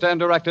produced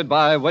and directed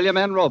by William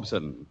N.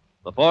 Robeson.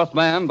 The Fourth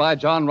Man by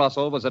John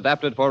Russell was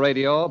adapted for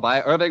radio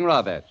by Irving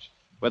Rabich,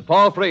 with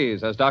Paul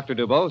Frees as Dr.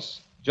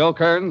 Dubose, Joe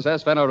Kearns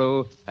as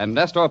Fenneru, and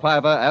Nestor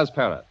Paiva as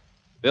Parrot.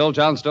 Bill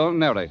Johnstone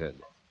narrated.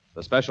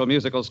 The special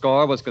musical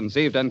score was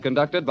conceived and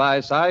conducted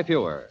by Cy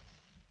Feuer.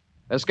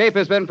 Escape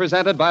has been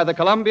presented by the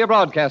Columbia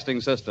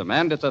Broadcasting System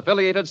and its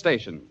affiliated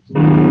stations.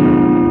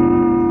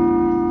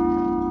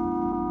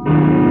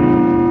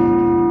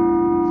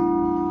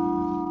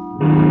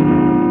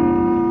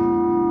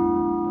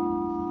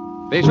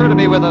 Be sure to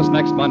be with us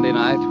next Monday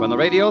night when the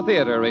Radio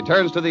Theater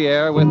returns to the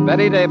air with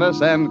Betty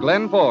Davis and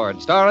Glenn Ford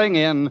starring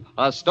in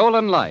A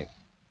Stolen Life.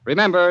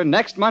 Remember,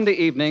 next Monday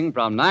evening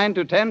from 9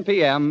 to 10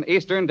 p.m.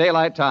 Eastern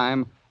Daylight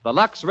Time, the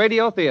Lux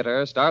Radio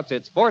Theater starts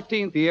its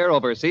 14th year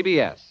over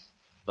CBS.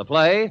 The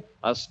play,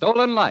 A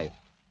Stolen Life.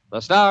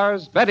 The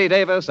stars, Betty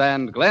Davis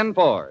and Glenn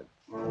Ford.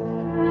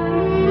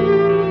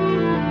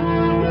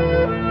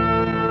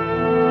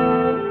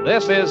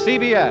 This is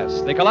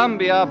CBS, the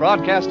Columbia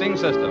Broadcasting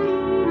System.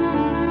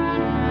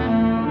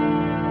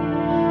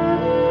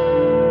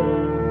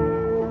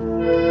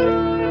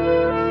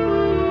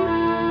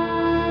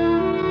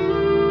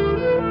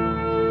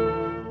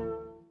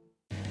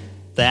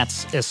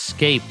 That's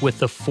Escape with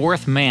the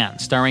Fourth Man,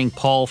 starring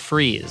Paul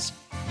Frees.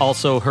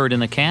 Also heard in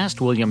the cast,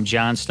 William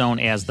Johnstone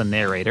as the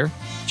narrator,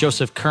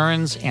 Joseph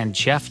Kearns and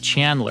Jeff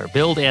Chandler,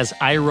 billed as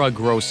Ira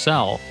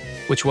Grossell,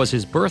 which was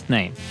his birth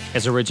name,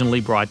 as originally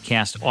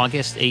broadcast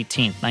August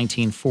 18,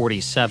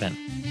 1947.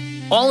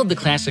 All of the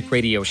classic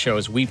radio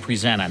shows we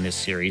present on this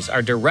series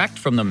are direct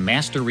from the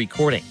master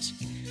recordings.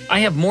 I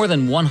have more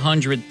than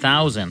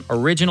 100,000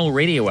 original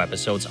radio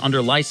episodes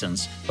under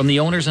license from the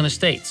owners and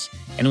estates,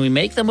 and we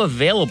make them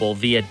available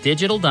via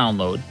digital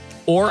download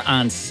or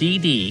on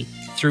CD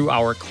through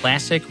our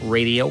Classic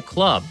Radio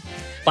Club.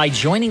 By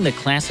joining the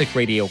Classic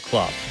Radio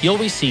Club, you'll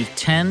receive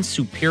 10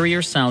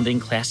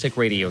 superior-sounding classic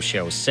radio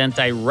shows sent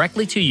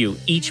directly to you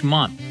each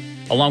month,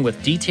 along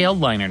with detailed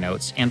liner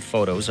notes and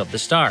photos of the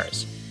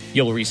stars.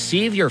 You'll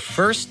receive your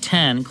first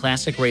 10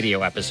 classic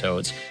radio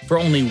episodes for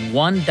only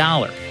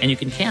 $1, and you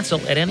can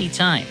cancel at any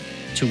time.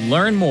 To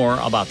learn more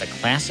about the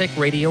Classic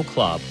Radio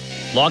Club,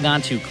 log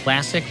on to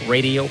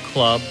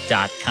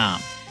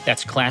classicradioclub.com.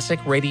 That's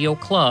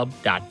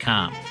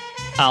classicradioclub.com.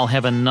 I'll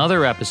have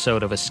another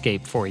episode of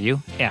Escape for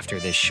you after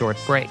this short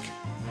break.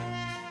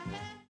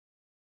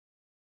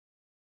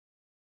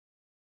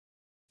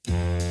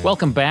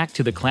 Welcome back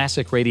to the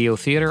Classic Radio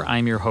Theater.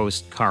 I'm your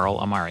host, Carl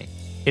Amari.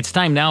 It's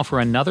time now for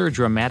another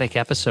dramatic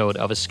episode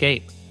of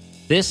Escape.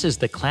 This is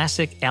the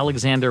classic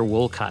Alexander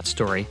Woollcott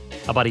story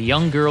about a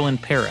young girl in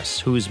Paris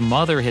whose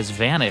mother has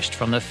vanished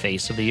from the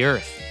face of the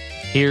earth.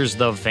 Here's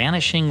the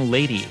Vanishing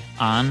Lady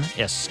on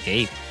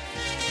Escape.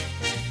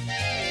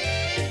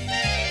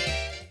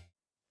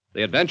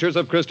 The Adventures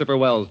of Christopher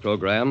Wells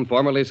program,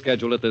 formerly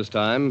scheduled at this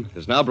time,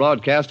 is now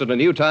broadcast at a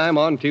new time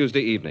on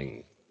Tuesday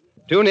evening.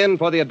 Tune in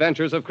for The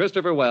Adventures of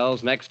Christopher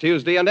Wells next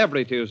Tuesday and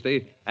every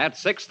Tuesday at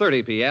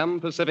 6:30 p.m.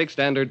 Pacific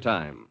Standard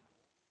Time.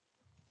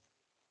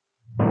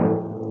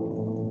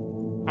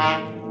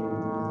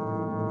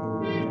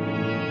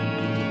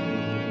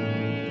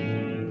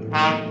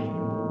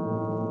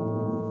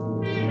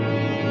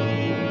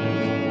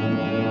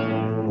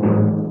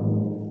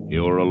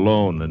 You're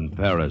alone in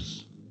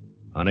Paris,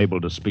 unable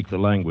to speak the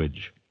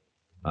language,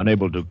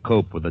 unable to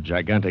cope with a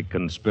gigantic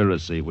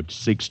conspiracy which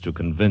seeks to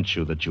convince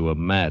you that you are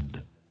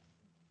mad.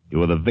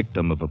 You are the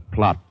victim of a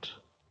plot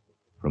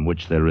from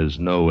which there is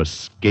no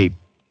escape.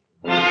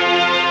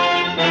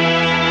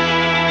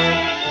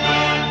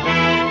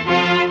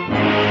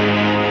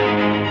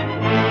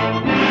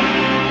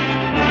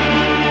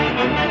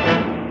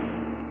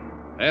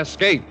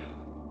 Escape,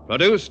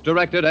 produced,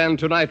 directed, and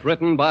tonight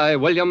written by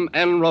William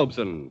N.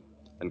 Robeson,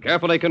 and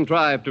carefully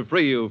contrived to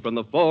free you from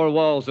the four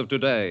walls of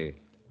today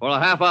for a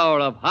half hour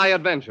of high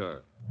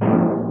adventure.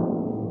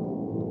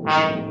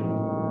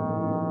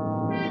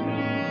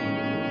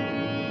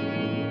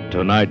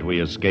 Tonight we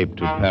escape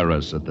to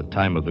Paris at the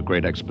time of the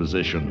Great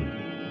Exposition,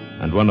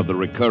 and one of the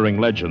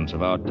recurring legends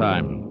of our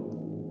time,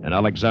 an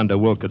Alexander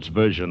Woollcott's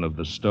version of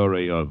the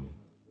story of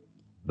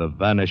The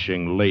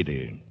Vanishing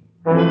Lady.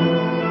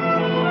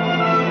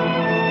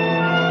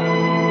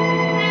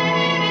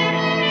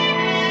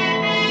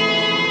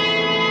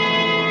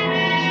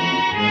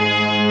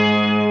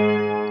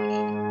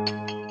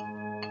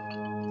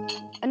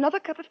 Another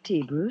cup of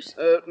tea, Bruce?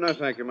 No,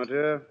 thank you, my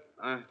dear.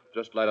 I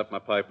just light up my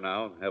pipe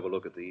now and have a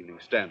look at the Evening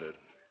Standard.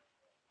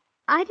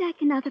 I'd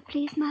like another,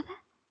 please, Mother.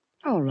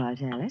 All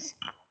right, Alice.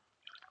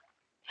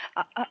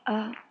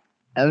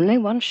 Only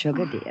one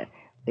sugar, dear.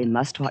 We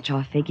must watch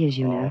our figures,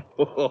 you know.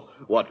 Oh,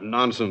 what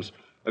nonsense.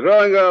 A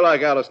growing girl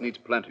like Alice needs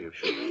plenty of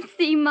sugar.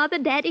 See, Mother,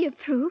 Daddy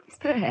approves.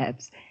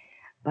 Perhaps.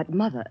 But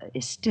Mother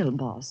is still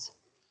boss.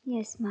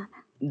 Yes, Mother.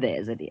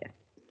 There's a dear.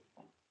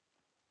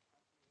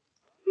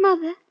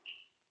 Mother?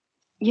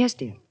 Yes,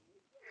 dear.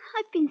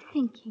 I've been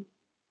thinking.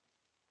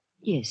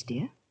 Yes,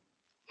 dear?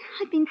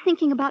 I've been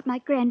thinking about my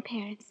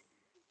grandparents.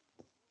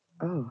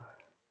 Oh.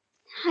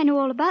 I know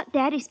all about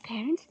Daddy's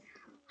parents.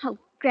 How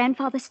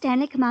Grandfather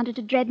Stanley commanded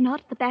a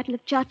dreadnought at the Battle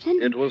of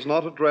Jutland. It was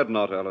not a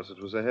dreadnought, Alice.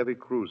 It was a heavy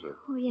cruiser.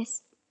 Oh,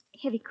 yes,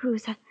 heavy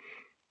cruiser.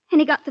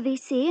 And he got the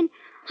VC, and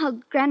how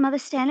Grandmother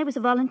Stanley was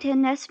a volunteer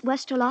nurse at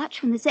Westerl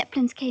Arch when the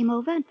Zeppelins came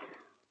over. And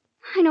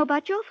I know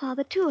about your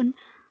father, too, and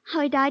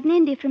how he died in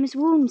India from his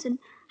wounds, and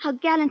how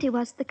gallant he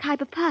was at the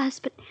Khyber Pass.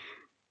 But,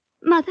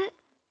 Mother...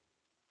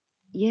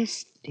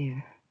 Yes,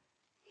 dear.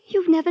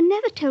 You've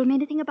never told me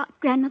anything about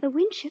Grandmother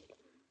Winship.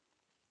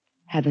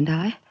 Haven't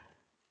I?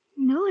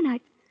 No, and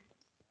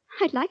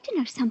I'd like to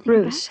know something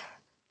Bruce. about...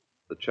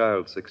 The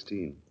child's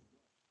 16.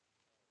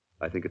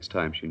 I think it's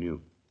time she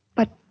knew.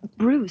 But,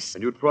 Bruce...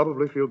 And you'd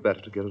probably feel better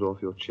to get it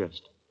off your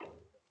chest.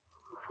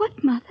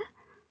 What, Mother?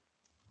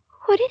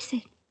 What is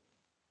it?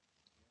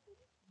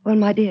 Well,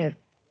 my dear,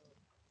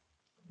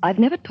 I've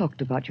never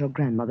talked about your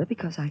grandmother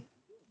because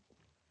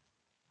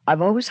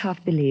I've always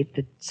half believed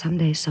that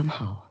someday,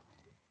 somehow,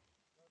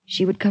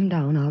 she would come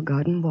down our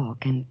garden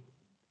walk and...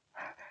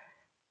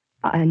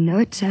 I know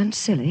it sounds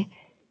silly,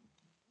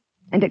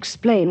 and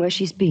explain where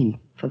she's been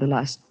for the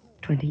last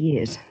 20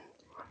 years.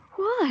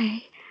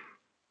 Why?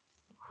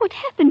 What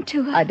happened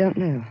to her? I don't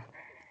know.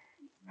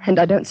 And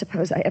I don't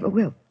suppose I ever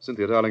will.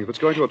 Cynthia, darling, if it's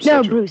going to upset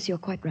you... No, Bruce, you're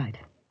quite right.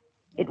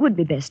 It would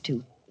be best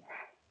to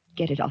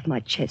get it off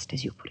my chest,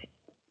 as you put it.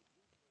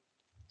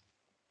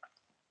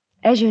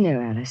 As you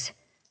know, Alice,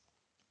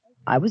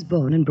 I was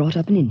born and brought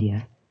up in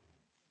India.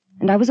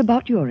 And I was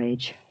about your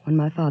age when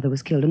my father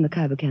was killed in the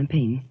Khyber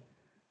campaign.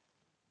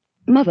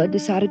 Mother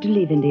decided to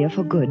leave India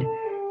for good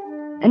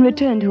and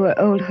return to her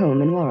old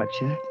home in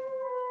Warwickshire.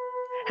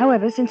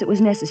 However, since it was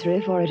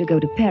necessary for her to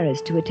go to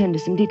Paris to attend to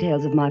some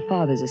details of my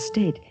father's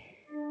estate,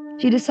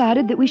 she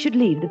decided that we should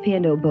leave the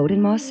P&O boat in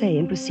Marseille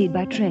and proceed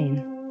by train.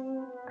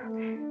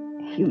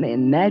 You may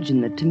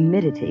imagine the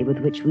timidity with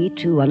which we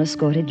two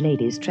unescorted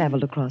ladies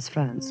traveled across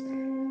France,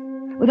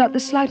 without the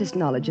slightest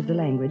knowledge of the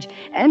language,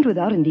 and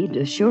without, indeed,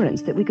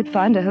 assurance that we could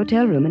find a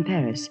hotel room in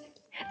Paris,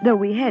 though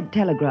we had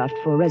telegraphed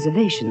for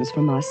reservations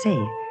from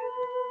Marseille.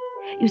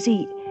 You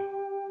see,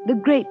 the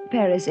Great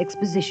Paris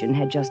Exposition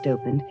had just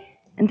opened,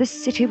 and the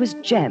city was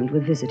jammed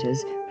with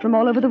visitors from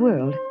all over the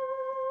world.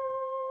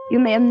 You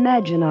may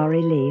imagine our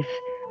relief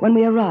when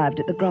we arrived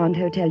at the Grand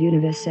Hotel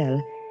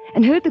Universel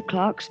and heard the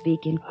clerk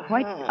speak in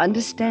quite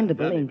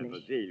understandable English.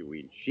 Mademoiselle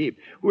Winship,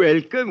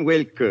 welcome,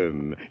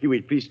 welcome. You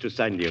will please to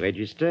sign the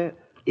register,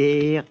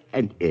 air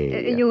and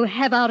air. You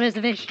have our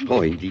reservation?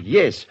 Oh, indeed,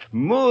 yes.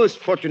 Most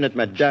fortunate,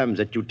 madame,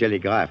 that you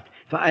telegraphed.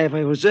 For I have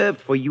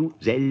reserved for you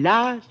the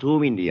last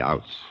room in the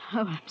house.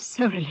 Oh, I'm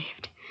so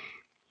relieved.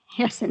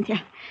 Here,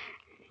 Cynthia.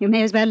 You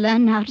may as well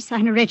learn now to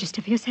sign a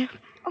register for yourself.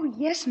 Oh,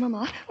 yes,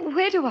 Mama.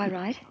 Where do I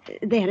write?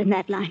 There, in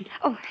that line.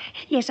 Oh,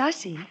 yes, I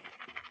see.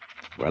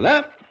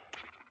 Voila.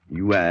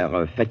 You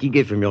are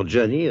fatigué from your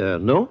journey,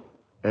 no?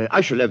 I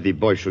shall have the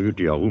boy show you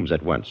to your rooms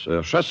at once.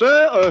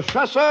 Chasseur,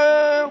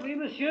 chasseur! Oui,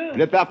 monsieur.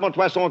 Département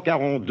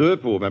 342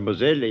 pour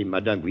mademoiselle et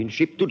madame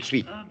Winship, tout de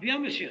suite. Bien,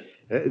 monsieur.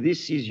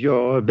 This is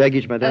your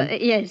baggage, madame?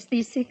 Yes,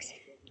 these 6.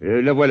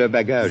 Le voilà le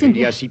bagage.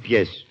 Cynthia, il y a 6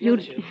 pièces.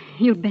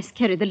 You'd best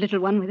carry the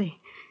little one with the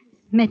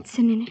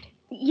medicine in it.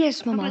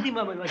 Yes, Mama.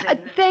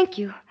 Thank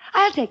you.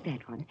 I'll take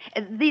that one.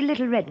 The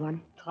little red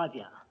one. Très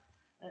bien.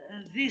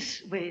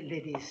 This way,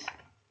 ladies.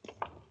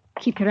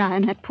 Keep your eye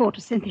on that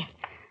porter, Cynthia.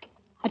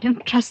 I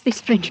don't trust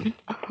this Frenchman.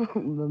 Oh,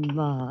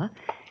 Mama.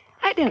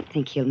 I don't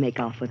think he'll make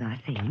off with our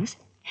things.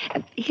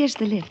 Here's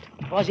the lift.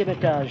 Troisième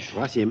étage.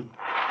 Troisième.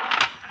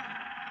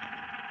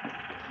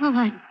 Oh,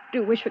 I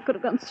do wish we could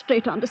have gone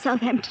straight on to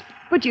Southampton.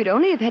 But you'd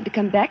only have had to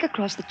come back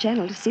across the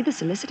channel to see the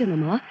solicitor,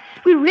 Mama.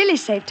 We really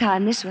saved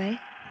time this way.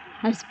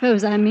 I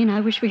suppose I mean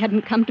I wish we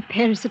hadn't come to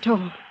Paris at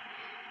all.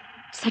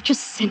 Such a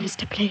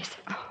sinister place.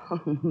 Oh,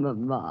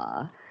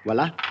 Mama.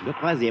 Voilà, le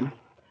troisième.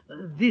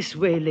 This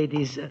way,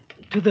 ladies.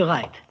 To the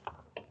right.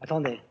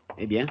 Attendez.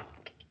 Eh bien?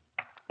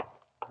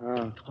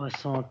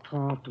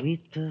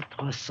 338,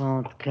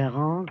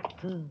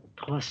 340,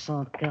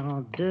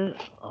 342.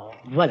 Oh,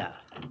 voilà.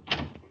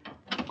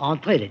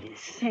 Entrez, ladies.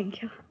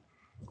 Thank you.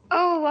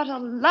 Oh, what a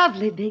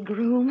lovely big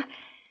room.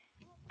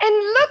 And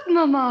look,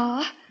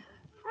 Mama.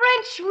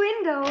 French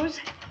windows.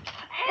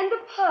 And the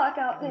park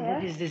out there.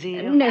 Ladies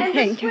desire. No, and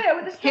thank the square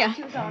with the Here.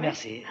 statues on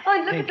Merci. it. Oh,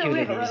 and look Thank at the you,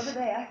 river ladies. over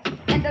there.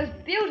 And those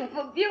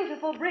beautiful,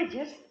 beautiful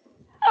bridges.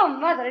 Oh,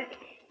 Mother,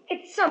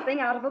 it's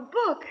something out of a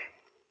book.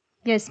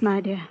 Yes,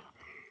 my dear.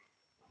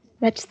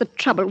 That's the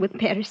trouble with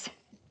Paris.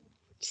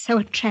 It's so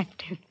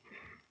attractive.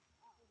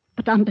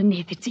 But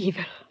underneath it's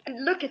evil.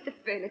 And look at the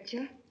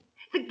furniture.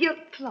 The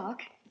gilt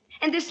clock.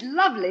 And this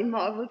lovely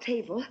marble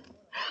table.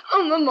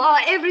 Oh, Mama,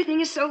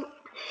 everything is so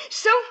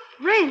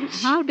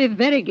French. I'll be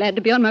very glad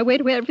to be on my way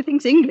to where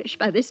everything's English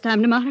by this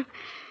time tomorrow.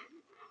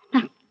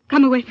 Now,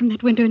 come away from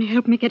that window and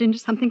help me get into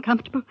something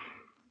comfortable.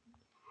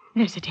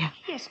 There's a dear.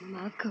 Yes,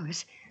 Mama, of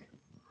course.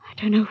 I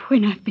don't know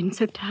when I've been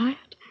so tired.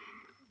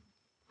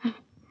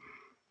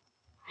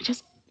 I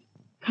just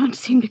can't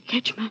seem to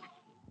catch my...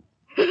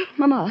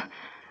 Mama,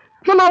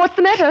 what's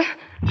the matter?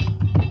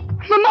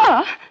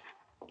 Mama!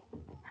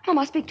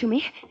 Mama, speak to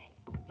me.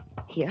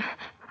 Here,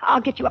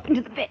 I'll get you up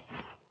into the bed.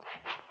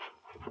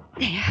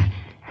 There.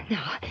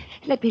 Now,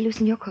 let me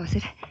loosen your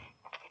corset.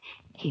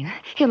 Here,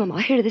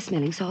 Mama, here are the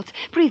smelling salts.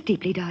 Breathe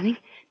deeply, darling.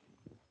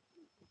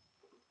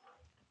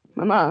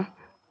 Mama.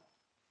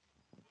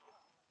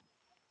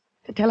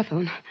 The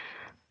telephone.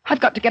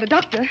 I've got to get a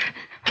doctor.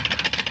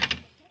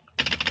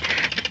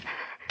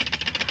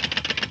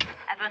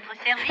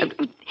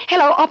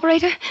 Hello,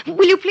 operator.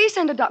 Will you please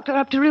send a doctor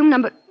up to room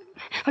number...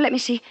 Oh, let me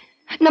see.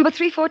 Number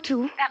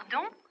 342.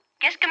 Pardon?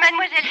 Qu'est-ce que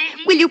mademoiselle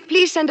désire? Will you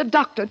please send a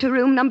doctor to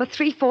room number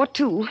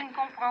 342? Je ne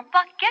comprends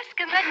pas. Qu'est-ce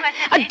que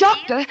mademoiselle A désire?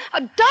 doctor?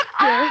 A doctor?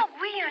 Ah,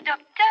 oui, un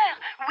docteur.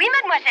 Oui,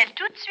 mademoiselle,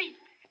 tout de suite.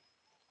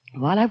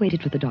 While I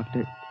waited for the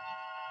doctor,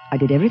 I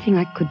did everything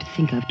I could to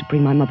think of to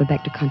bring my mother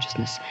back to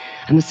consciousness.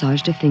 I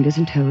massaged her fingers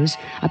and toes.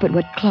 I put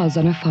wet cloths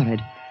on her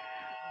forehead.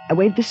 I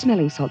waved the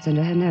smelling salts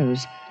under her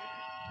nose.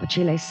 But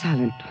she lay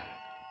silent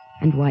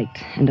and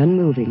white and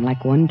unmoving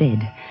like one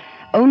dead.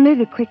 Only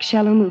the quick,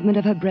 shallow movement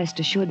of her breast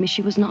assured me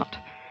she was not.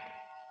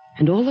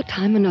 And all the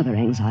time another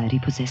anxiety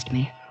possessed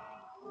me.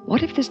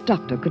 What if this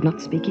doctor could not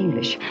speak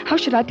English? How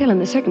should I tell him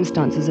the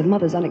circumstances of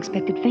Mother's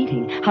unexpected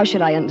fainting? How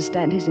should I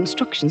understand his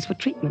instructions for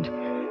treatment?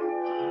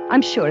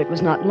 I'm sure it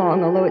was not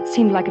long, although it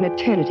seemed like an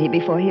eternity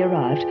before he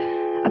arrived,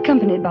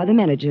 accompanied by the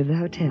manager of the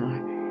hotel.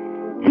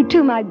 And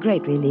to my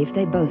great relief,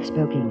 they both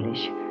spoke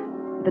English.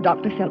 The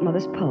doctor felt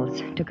Mother's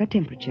pulse, took her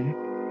temperature,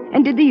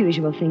 and did the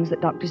usual things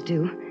that doctors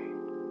do.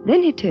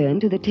 Then he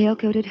turned to the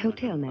tail-coated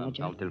hotel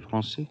manager. Parle-t-elle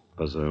français?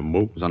 Pas un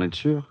mot. Vous en êtes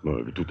sûr?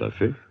 Tout à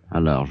fait.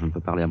 Alors, je ne peux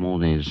parler à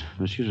mon aise.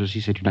 Monsieur,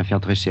 ceci, c'est une affaire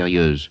très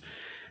sérieuse.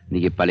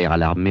 N'ayez pas l'air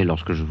alarmé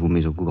lorsque je vous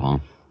mets au courant.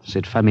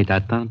 Cette femme est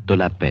atteinte de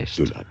la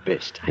peste. De la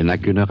peste? Elle n'a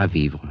qu'une heure à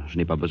vivre. Je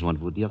n'ai pas besoin de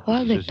vous dire...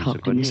 While they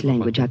talked in this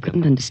language I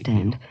couldn't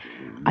understand,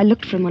 I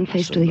looked from one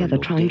face to the other,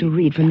 trying to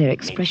read from their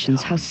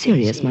expressions how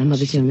serious my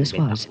mother's illness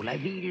was.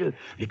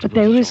 But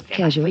they were as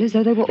casual as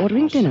though they were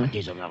ordering dinner.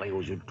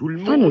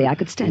 Finally, I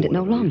could stand it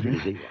no longer.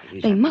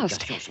 They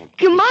must.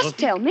 You must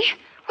tell me.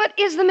 What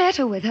is the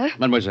matter with her?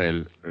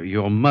 Mademoiselle,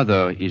 your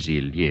mother is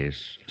ill,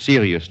 yes.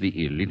 Seriously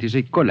ill. It is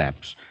a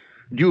collapse.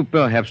 Due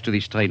perhaps to the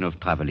strain of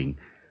traveling.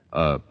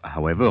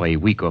 However, a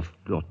week or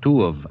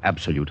two of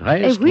absolute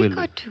rest A week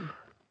or two?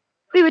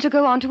 We were to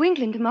go on to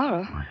England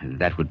tomorrow.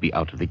 That would be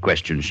out of the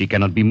question. She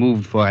cannot be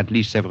moved for at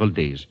least several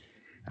days.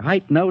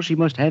 Right now, she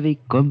must have a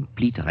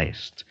complete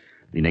rest.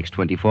 The next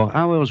 24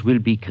 hours will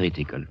be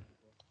critical.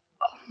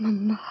 Oh,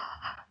 Mama.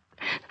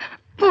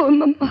 Poor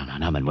Mama.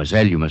 No,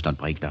 mademoiselle, you must not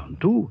break down,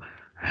 too.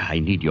 I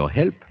need your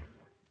help.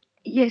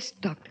 Yes,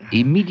 doctor.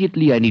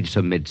 Immediately, I need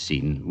some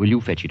medicine. Will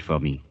you fetch it for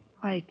me?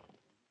 Why,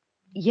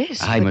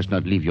 yes. I must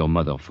not leave your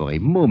mother for a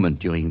moment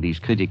during these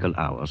critical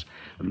hours.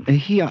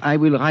 Here, I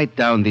will write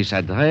down this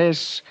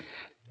address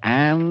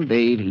and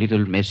a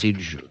little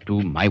message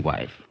to my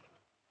wife.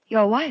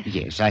 Your wife?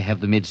 Yes, I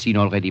have the medicine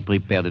already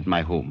prepared at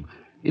my home.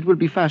 It will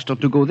be faster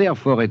to go there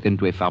for it than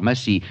to a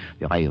pharmacy.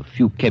 There are a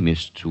few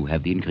chemists who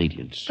have the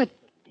ingredients. But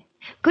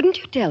couldn't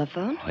you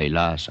telephone?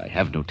 Alas, I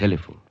have no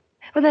telephone.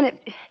 Well, then,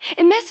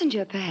 a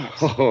messenger,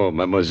 perhaps. Oh,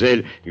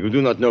 mademoiselle, you do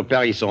not know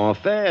Paris en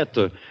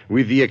fête.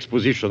 With the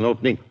exposition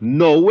opening,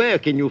 nowhere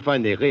can you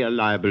find a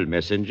reliable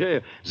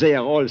messenger. They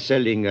are all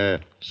selling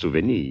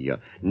souvenirs.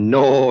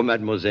 No,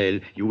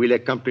 mademoiselle, you will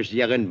accomplish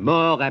the errand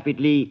more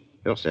rapidly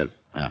yourself.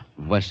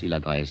 Voici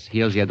l'adresse.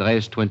 Here's the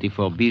address,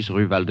 24 bis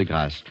Rue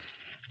Val-de-Grâce.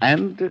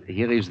 And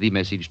here is the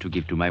message to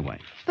give to my wife.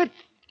 But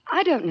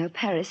I don't know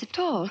Paris at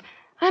all.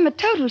 I'm a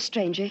total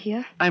stranger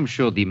here. I'm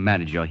sure the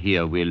manager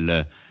here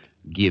will...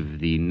 give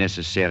the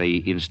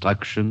necessary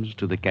instructions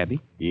to the cabby?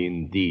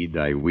 Indeed,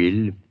 I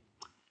will.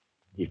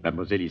 If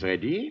mademoiselle is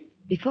ready.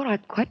 Before I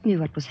quite knew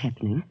what was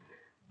happening,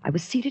 I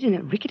was seated in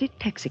a rickety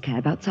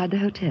taxicab outside the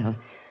hotel,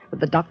 with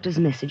the doctor's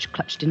message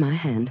clutched in my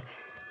hand,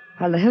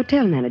 while the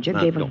hotel manager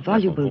gave a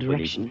voluble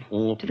direction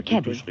to the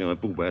cabby. Un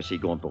pouvoir assez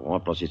grand pour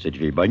remplacer cette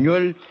vieille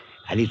bagnole.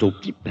 Allez au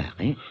petit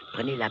Perrin,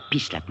 prenez la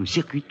piste la plus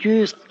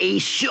circuiteuse et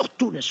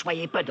surtout ne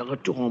soyez pas de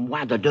retour en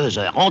moins de 2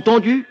 heures.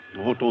 Entendu?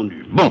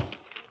 Entendu. Bon.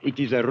 It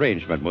is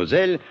arranged,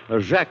 mademoiselle.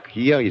 Jacques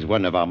here is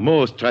one of our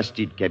most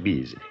trusted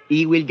cabbies.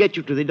 He will get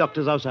you to the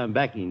doctor's house and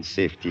back in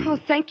safety. Oh,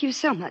 thank you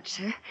so much,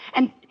 sir.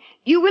 And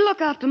you will look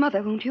after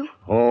Mother, won't you?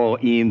 Oh,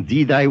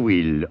 indeed I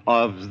will.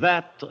 Of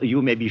that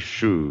you may be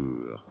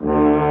sure.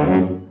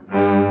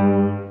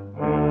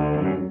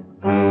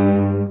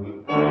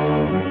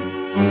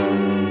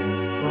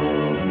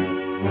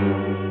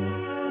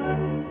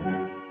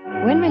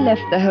 When we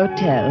left the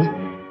hotel,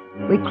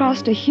 We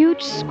crossed a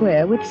huge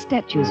square with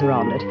statues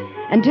around it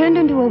and turned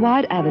into a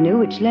wide avenue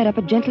which led up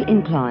a gentle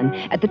incline,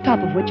 at the top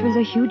of which was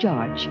a huge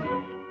arch.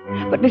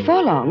 But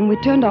before long, we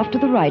turned off to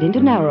the right into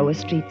narrower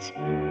streets.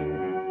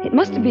 It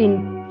must have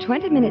been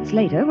 20 minutes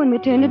later when we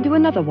turned into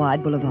another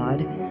wide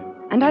boulevard,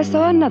 and I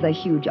saw another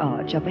huge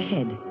arch up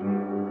ahead.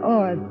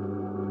 Or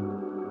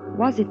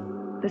was it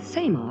the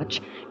same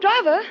arch?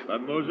 Driver!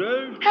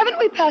 Mademoiselle? Haven't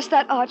we passed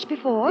that arch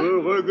before?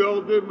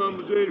 Regardez,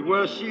 mademoiselle,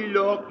 voici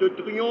l'Arc de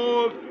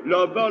Triomphe.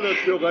 Là-bas, la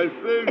Tour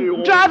Eiffel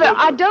et... Driver,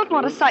 I don't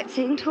want a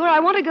sightseeing tour. I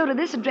want to go to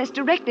this address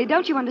directly.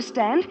 Don't you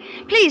understand?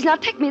 Please, now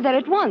take me there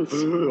at once.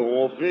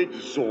 En fait,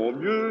 sans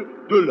mieux.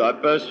 De la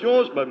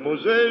patience,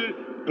 mademoiselle.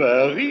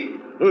 Paris,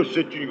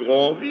 c'est une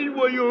grande ville,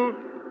 voyons.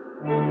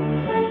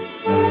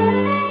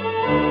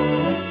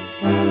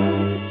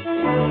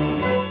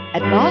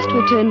 At last,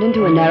 we turned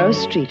into a narrow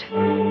street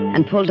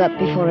and pulled up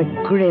before a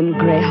grim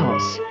grey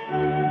house.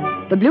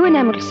 The blue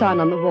enameled sign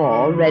on the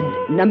wall read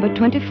number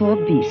 24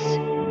 bis.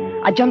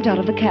 I jumped out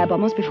of the cab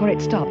almost before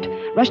it stopped,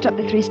 rushed up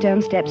the 3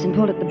 stone steps and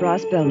pulled at the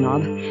brass bell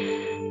knob.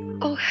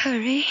 Oh,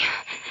 hurry.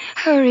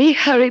 Hurry,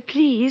 hurry,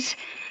 please.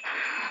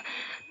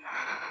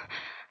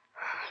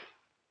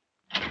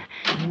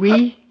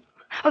 Oui?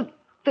 Oh,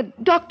 the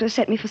doctor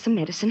sent me for some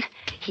medicine.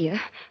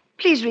 Here,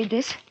 please read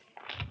this.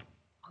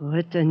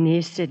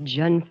 Retenez cette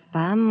jeune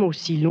femme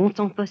aussi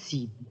longtemps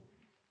possible.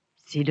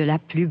 C'est de la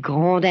plus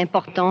grande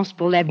importance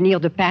pour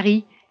l'avenir de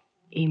Paris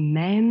et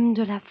même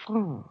de la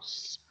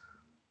France.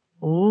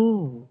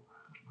 Oh,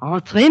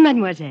 entrez,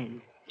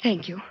 mademoiselle.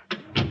 Thank you.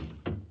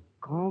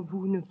 Quand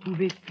vous ne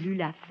pouvez plus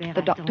la faire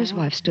The doctor's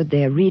wife stood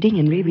there reading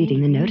and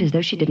rereading the note as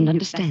though she didn't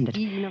understand it.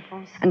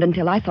 And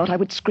until I thought I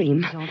would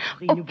scream.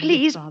 Oh,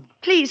 please,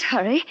 please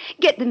hurry.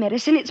 Get the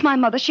medicine. It's my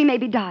mother. She may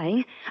be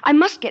dying. I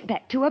must get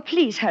back to her.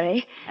 Please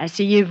hurry.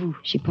 Asseyez-vous.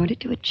 She pointed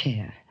to a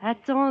chair.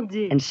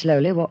 Attendez. And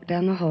slowly walked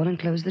down the hall and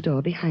closed the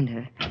door behind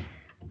her.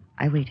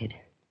 I waited.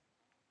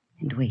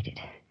 And waited.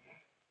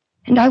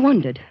 And I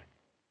wondered.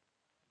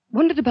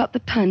 Wondered about the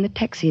time the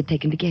taxi had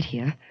taken to get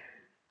here.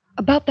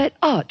 About that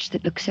arch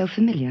that looked so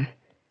familiar.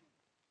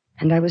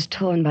 And I was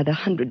torn by the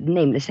 100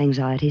 nameless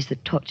anxieties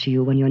that torture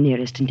you when your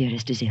nearest and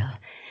dearest is ill.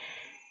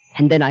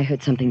 And then I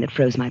heard something that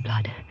froze my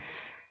blood.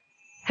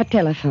 A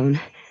telephone.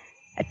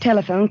 A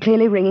telephone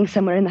clearly ringing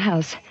somewhere in the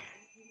house.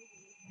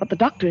 But the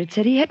doctor had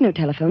said he had no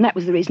telephone. That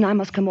was the reason I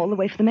must come all the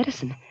way for the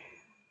medicine.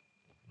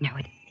 No,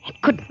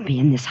 it couldn't be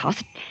in this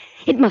house.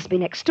 It must be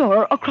next door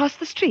or across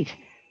the street.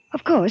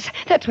 Of course,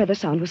 that's where the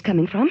sound was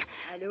coming from.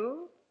 Allô?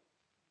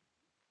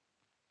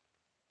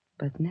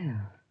 But no.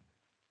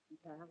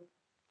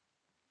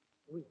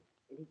 Oui,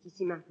 elle est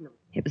ici maintenant.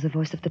 It was the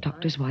voice of the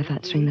doctor's wife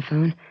answering the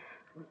phone.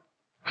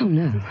 Oh,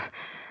 no.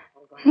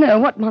 No,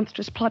 what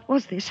monstrous plot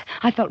was this?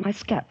 I felt my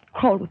scalp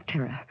crawl with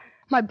terror.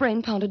 My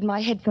brain pounded and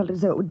my head felt as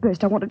though it would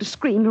burst. I wanted to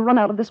scream, to run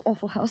out of this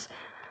awful house,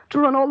 to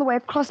run all the way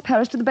across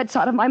Paris to the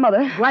bedside of my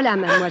mother. Voilà,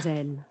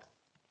 mademoiselle.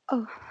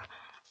 Oh,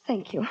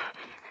 thank you.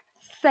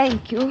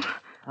 Thank you.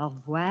 Au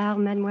revoir,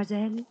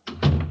 mademoiselle.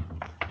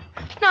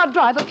 Now,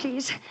 driver,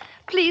 please.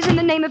 Please, in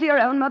the name of your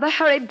own mother,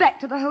 hurry back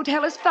to the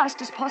hotel as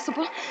fast as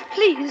possible.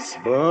 Please.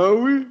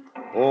 Ben oui,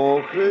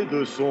 on fait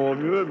de son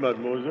mieux,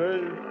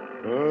 mademoiselle.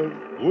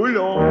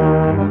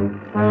 Roulant.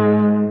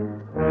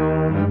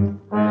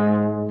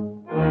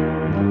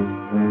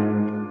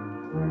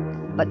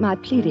 But my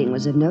pleading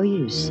was of no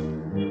use.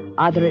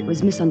 Either it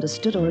was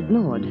misunderstood or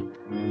ignored.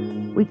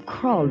 We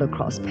crawled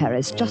across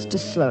Paris just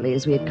as slowly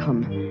as we had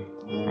come,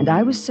 and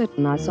I was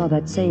certain I saw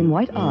that same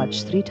white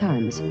arch 3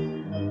 times.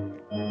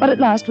 But at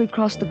last we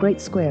crossed the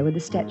great square with the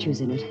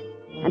statues in it,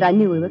 and I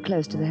knew we were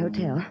close to the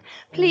hotel.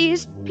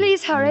 Please,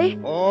 please hurry.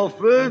 On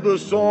fait de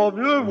son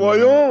mieux,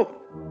 voyons.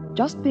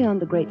 Just beyond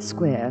the great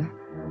square,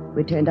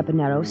 we turned up a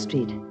narrow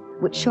street,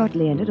 which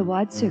shortly entered a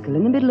wide circle,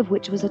 in the middle of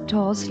which was a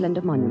tall,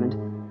 slender monument.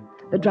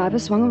 The driver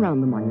swung around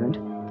the monument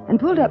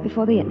and pulled up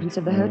before the entrance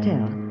of the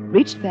hotel,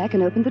 reached back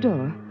and opened the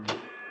door.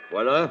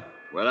 Voilà,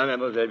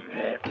 mademoiselle.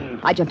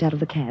 I jumped out of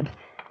the cab.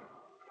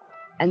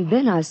 And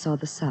then I saw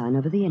the sign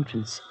over the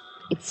entrance.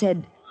 It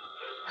said,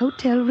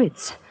 Hotel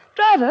Ritz.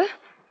 Driver,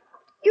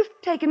 you've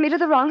taken me to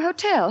the wrong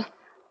hotel.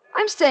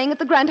 I'm staying at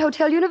the Grand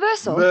Hotel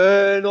Universal.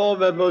 Mais non,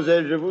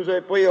 mademoiselle, je vous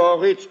ai pris en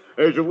Ritz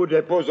et je vous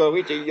dépose en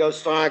Ritz il y a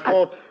 50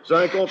 au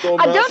I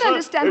don't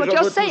understand what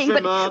you're saying,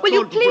 but will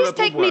you please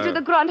take me to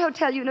the Grand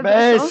Hotel Universal?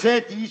 Mais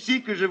c'est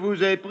ici que je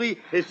vous ai pris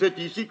et c'est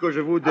ici que je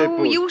vous dépose.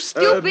 Oh, you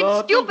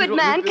stupid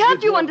man.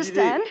 Can't you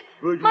understand?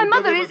 My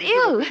mother is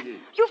ill.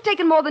 You've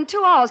taken more than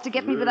 2 hours to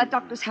get me to that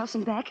doctor's house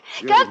and back.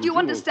 Can't you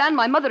understand?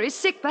 My mother is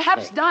sick,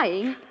 perhaps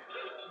dying.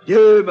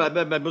 Dieu,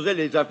 mademoiselle,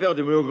 les affaires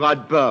ne me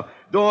regardent pas.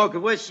 Donc,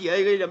 voici,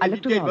 la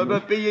médité va me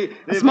payer.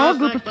 A small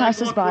group of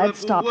passers-by had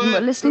stopped and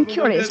were listening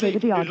curiously to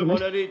the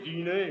argument.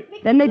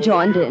 Then they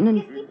joined in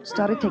and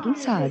started taking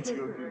sides.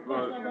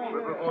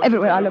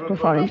 Everywhere I looked were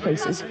foreign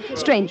faces,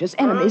 strangers,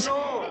 enemies.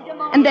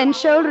 And then,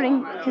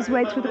 shouldering his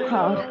way through the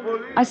crowd,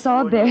 I saw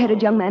a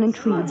bare-headed young man in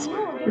tweeds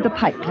with a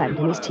pipe clamped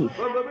in his teeth.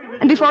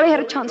 And before he had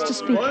a chance to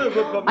speak,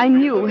 I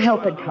knew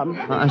help had come.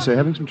 I say,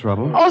 having some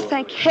trouble? Oh,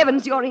 thank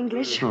heavens you're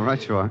English. All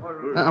right, you are.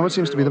 What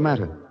seems to be the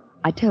matter?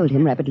 I told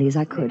him rapidly as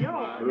I could.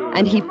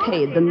 And he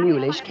paid the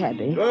mulish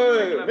cabby.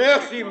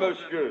 Merci,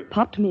 monsieur.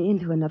 Popped me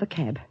into another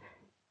cab.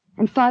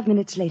 And 5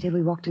 minutes later,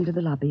 we walked into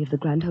the lobby of the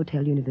Grand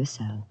Hotel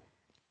Universal.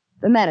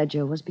 The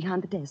manager was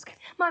behind the desk.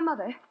 My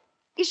mother.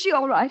 Is she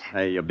all right?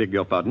 I beg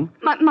your pardon?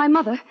 My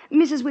mother,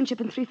 Mrs. Winship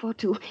in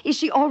 342. Is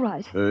she all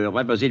right?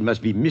 Mademoiselle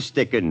must be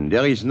mistaken.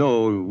 There is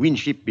no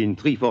Winship in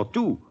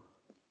 342.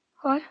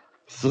 What?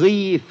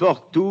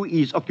 342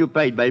 is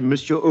occupied by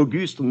Monsieur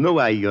Auguste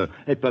Noailles,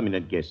 a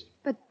permanent guest.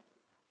 But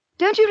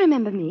don't you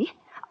remember me?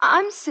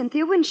 I'm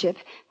Cynthia Winship.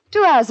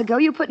 2 hours ago,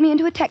 you put me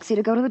into a taxi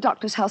to go to the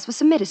doctor's house for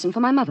some medicine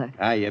for my mother.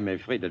 I am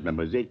afraid that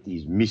Mademoiselle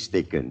is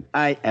mistaken.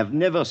 I have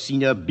never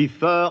seen her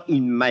before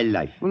in my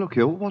life. Well, look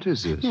here, what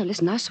is this? No,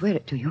 listen, I swear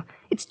it to you.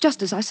 It's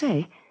just as I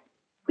say.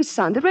 We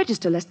signed the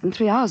register less than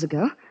 3 hours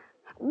ago.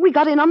 We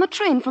got in on the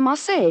train from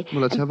Marseille.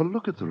 Well, let's have a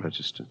look at the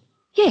register.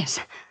 Yes,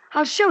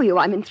 I'll show you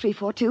I'm in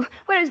 342.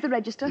 Where is the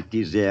register? It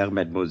is there,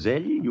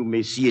 Mademoiselle. You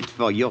may see it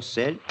for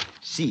yourself.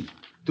 See,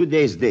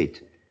 today's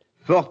date.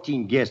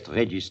 14 guests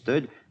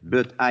registered,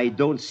 but I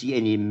don't see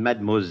any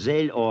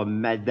Mademoiselle or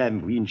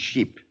Madame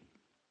Winship.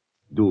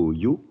 Do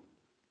you?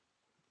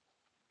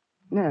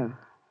 No.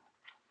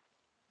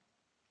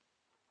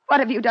 What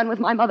have you done with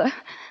my mother?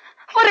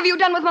 What have you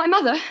done with my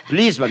mother?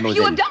 Please, Mademoiselle.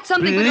 You have done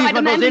something with Please, her. I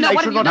demand to know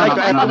what have you done with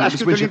my mother. ask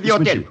you to leave the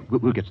hotel.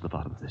 We'll get to the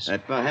bottom of this.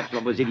 Perhaps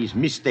Mademoiselle is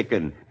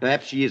mistaken.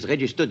 Perhaps she is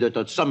registered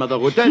at some other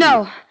hotel.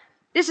 No.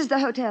 This is the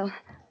hotel.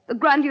 The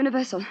Grand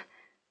Universal.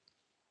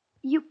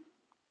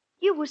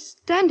 You were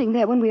standing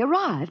there when we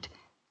arrived.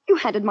 You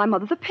handed my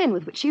mother the pen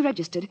with which she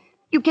registered.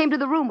 You came to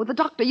the room with the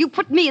doctor. You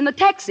put me in the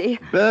taxi.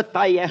 But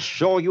I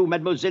assure you,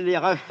 Mademoiselle,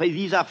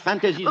 these are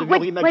fantasies of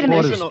wait, your imagination.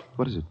 Wait a minute.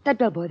 What is it? That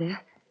bellboy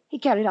there. He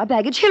carried our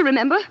baggage. He'll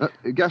remember.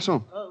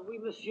 Garçon. Oui,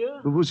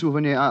 monsieur. Vous vous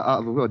souvenez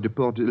avoir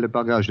déporté le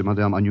bagage de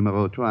madame en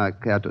numéro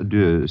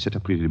 342 cet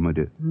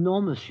après-midi?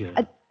 Non, monsieur.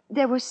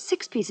 There were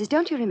 6 pieces,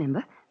 don't you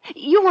remember?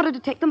 You wanted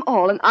to take them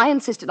all, and I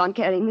insisted on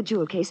carrying the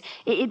jewel case.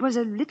 It was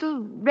a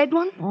little red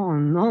one? Oh,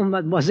 non,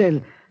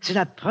 mademoiselle. C'est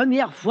la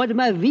première fois de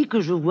ma vie que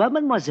je vois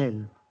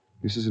mademoiselle.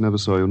 He says he never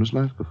saw you in his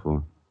life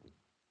before.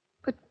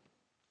 But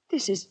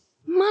this is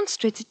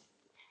monstrous.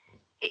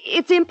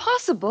 It's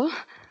impossible.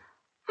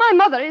 My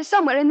mother is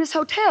somewhere in this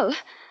hotel.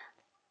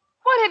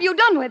 What have you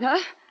done with her?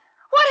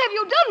 What have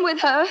you done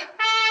with her?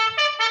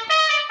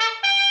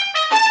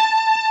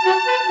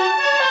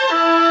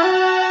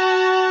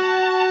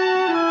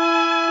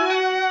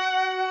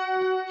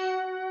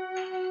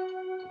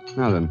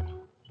 Now then,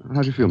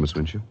 how do you feel, Miss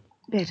Winship?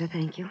 Better,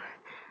 thank you.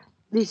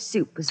 This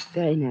soup was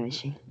very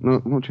nourishing.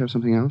 No, won't you have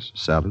something else?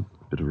 Salad,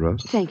 bit of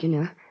roast? Thank you,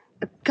 no.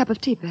 A cup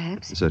of tea,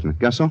 perhaps? Certainly.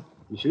 Garçon?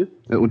 Monsieur?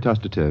 Une tasse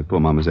de thé pour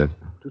mademoiselle.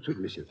 Tout de suite,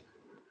 monsieur.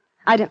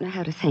 I don't know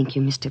how to thank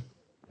you, Mr.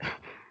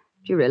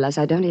 Do you realize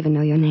I don't even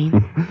know your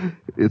name?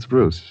 It's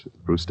Bruce.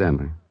 Bruce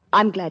Stanley.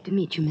 I'm glad to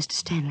meet you, Mr.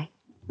 Stanley.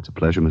 It's a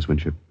pleasure, Miss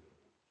Winship.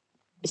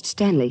 Mr.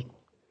 Stanley,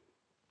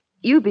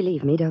 you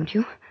believe me, don't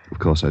you? Of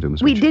course I do,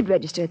 Miss We Winship. did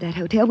register at that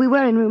hotel. We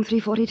were in room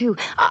 342.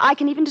 I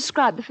can even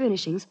describe the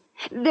furnishings.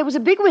 There was a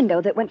big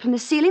window that went from the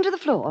ceiling to the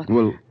floor.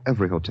 Well,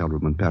 every hotel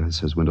room in Paris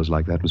has windows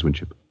like that, Miss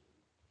Winship.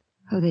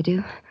 Oh, they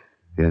do?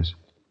 Yes.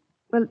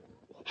 Well,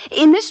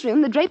 in this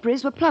room, the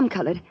draperies were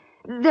plum-colored.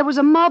 There was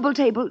a marble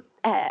table,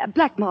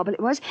 black marble it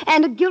was,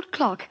 and a gilt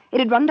clock. It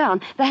had run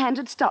down. The hands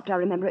had stopped, I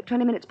remember, at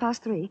 20 minutes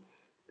past 3.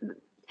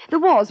 The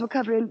walls were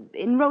covered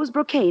in rose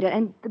brocade,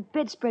 and the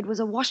bedspread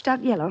was a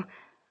washed-out yellow.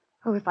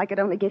 Oh, if I could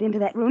only get into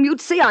that room,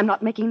 you'd see I'm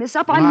not making this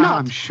up. I'm not.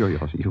 I'm sure you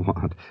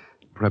aren't.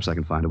 Perhaps I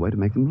can find a way to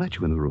make them let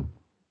you in the room.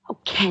 Oh,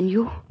 can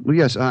you? Well,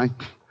 yes, I'm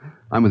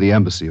with the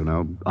embassy,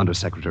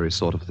 undersecretary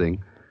sort of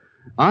thing.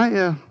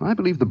 I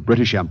believe the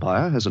British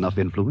Empire has enough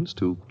influence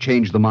to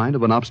change the mind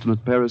of an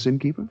obstinate Paris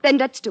innkeeper. Then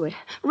let's do it.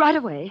 Right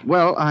away.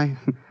 Well,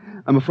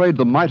 I'm afraid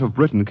the might of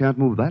Britain can't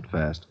move that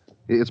fast.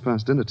 It's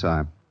past dinner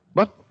time.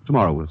 But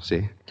tomorrow we'll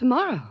see.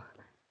 Tomorrow?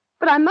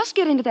 But I must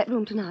get into that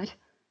room tonight.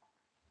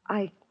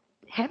 I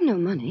have no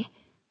money.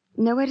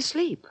 Nowhere to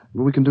sleep.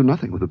 Well, we can do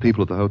nothing with the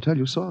people at the hotel.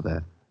 You saw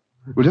that.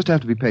 We'll just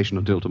have to be patient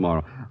until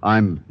tomorrow.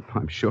 I'm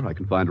sure I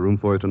can find a room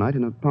for you tonight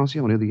in a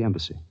pension near the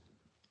embassy.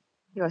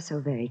 You're so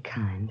very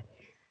kind.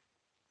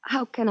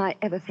 How can I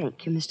ever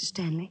thank you, Mr.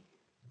 Stanley?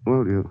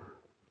 Well, you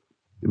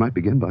might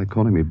begin by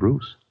calling me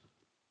Bruce.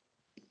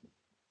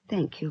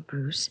 Thank you,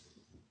 Bruce.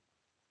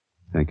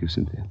 Thank you,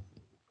 Cynthia.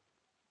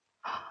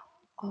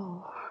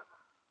 Oh.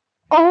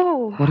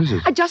 What is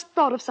it? I just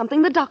thought of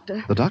something. The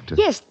doctor. The doctor?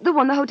 Yes, the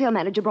one the hotel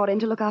manager brought in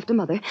to look after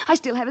Mother. I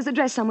still have his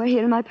address somewhere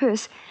here in my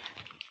purse.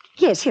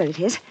 Yes, here it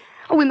is.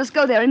 Oh, we must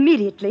go there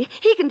immediately.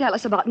 He can tell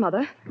us about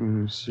Mother.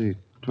 Let's see.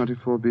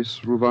 24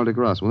 bis Rue Val de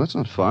Grace. Well, that's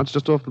not far. It's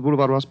just off the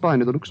Boulevard Raspail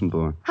near the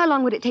Luxembourg. How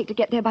long would it take to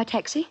get there by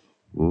taxi?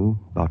 Oh,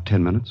 about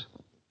 10 minutes.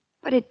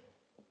 But it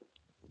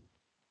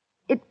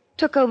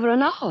took over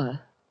an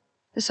hour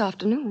this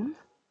afternoon.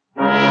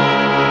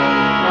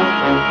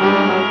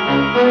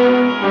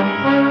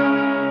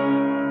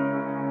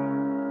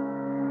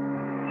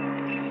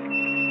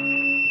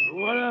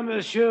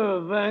 Monsieur,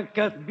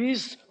 24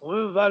 bis,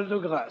 rue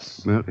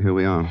Val-de-Grâce. Well, here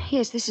we are.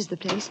 Yes, this is the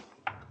place.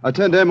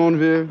 Attendez, mon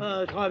vieux.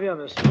 Très bien,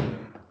 monsieur.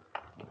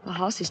 The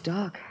house is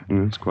dark.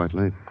 It's quite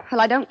late. Well,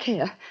 I don't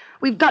care.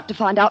 We've got to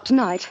find out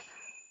tonight.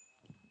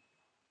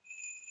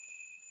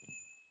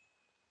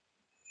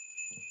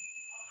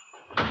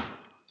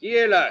 Qui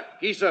est là?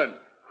 Qui sonne?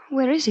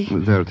 Where is he?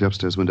 There at the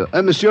upstairs window.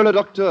 Monsieur le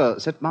docteur,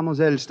 c'est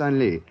Mademoiselle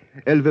Stanley.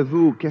 Elle veut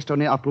vous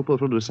questionner à propos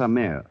de sa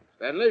mère.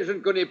 Stanley, je ne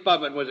connais pas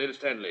Mademoiselle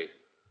Stanley.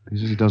 He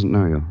says he doesn't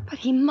know you. But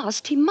he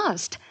must.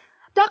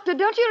 Doctor,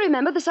 don't you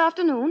remember this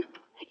afternoon?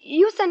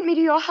 You sent me to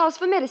your house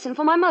for medicine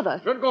for my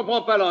mother. Je ne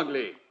comprends pas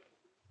l'anglais.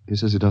 He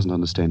says he doesn't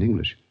understand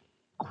English.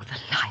 Oh, the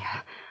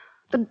liar.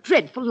 The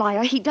dreadful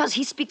liar. He does.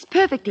 He speaks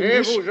perfect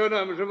English. Et vous, jeune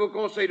homme, je vous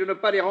conseille de ne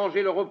pas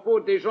déranger le repos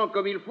des gens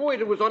comme il faut et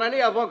de vous en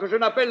aller avant que je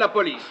n'appelle la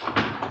police.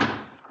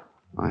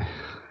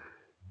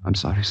 I'm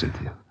sorry,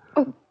 Cynthia.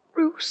 Oh,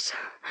 Bruce.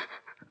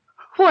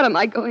 What am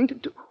I going to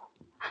do?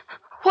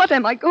 What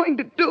am I going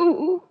to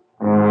do?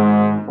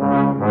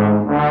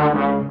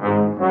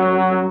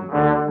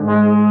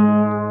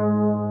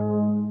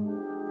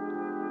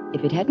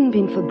 If it hadn't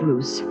been for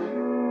Bruce,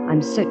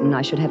 I'm certain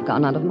I should have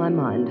gone out of my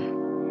mind.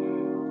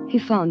 He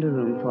found a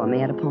room for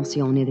me at a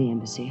pension near the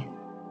embassy,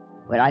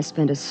 where I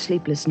spent a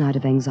sleepless night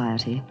of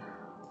anxiety,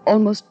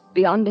 almost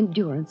beyond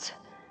endurance.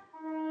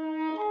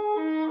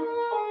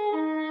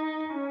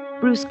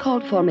 Bruce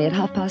called for me at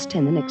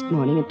 10:30 the next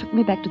morning and took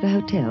me back to the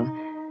hotel.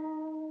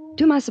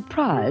 To my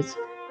surprise,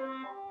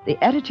 the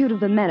attitude of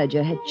the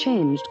manager had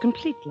changed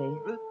completely.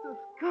 Of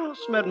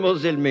course,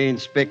 mademoiselle may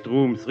inspect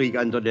room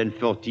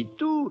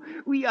 342.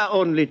 We are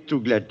only too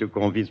glad to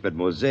convince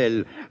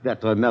mademoiselle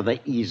that her mother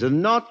is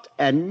not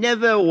and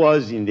never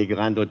was in the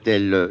Grand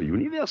Hotel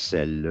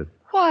Universel.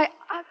 Why,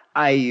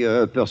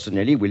 I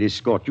personally will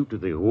escort you to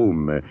the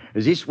room.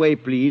 This way,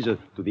 please,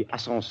 to the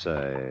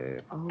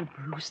ascenseur. Oh,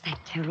 Bruce, that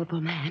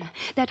terrible man.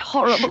 That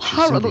horrible.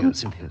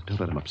 Cynthia, don't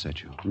let him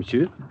upset you.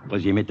 Monsieur,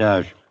 3e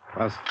étage.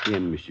 3e,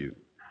 monsieur.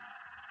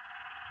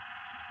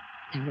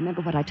 Now,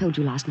 remember what I told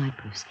you last night,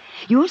 Bruce.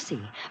 You'll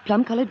see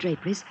plum-colored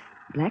draperies,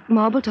 black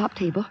marble top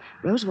table,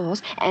 rose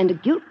walls, and a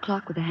gilt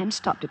clock with the hand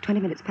stopped at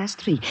 20 minutes past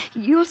 3.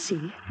 You'll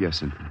see. Yes,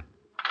 Cynthia.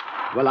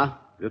 Voilà,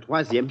 le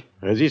 3e.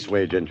 This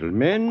way,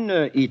 gentlemen.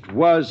 It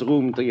was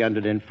room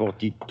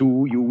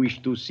 342 you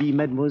wish to see,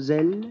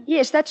 mademoiselle?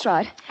 Yes, that's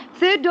right.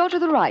 Third door to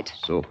the right.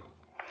 So.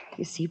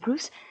 You see,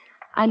 Bruce?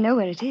 I know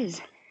where it is.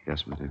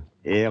 Yes, my dear.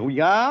 Here we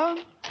are.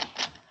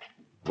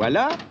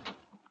 Voilà.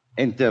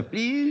 Enter,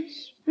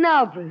 please.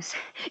 Now, Bruce,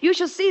 you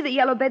shall see the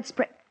yellow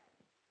bedspread.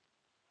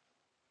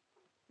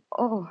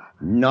 Oh.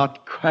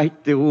 Not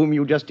quite the room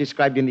you just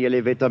described in the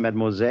elevator,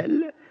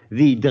 mademoiselle.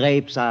 The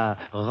drapes are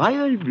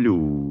royal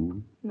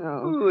blue.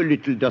 No. Oh, a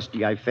little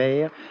dusty, I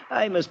fear.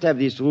 I must have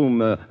this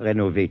room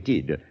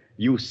renovated.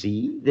 You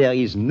see, there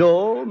is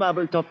no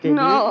marble top table.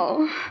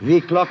 No.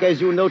 The clock,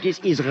 as you notice,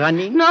 is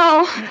running.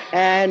 No.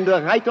 And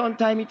right on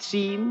time, it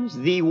seems.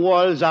 The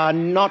walls are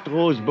not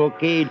rose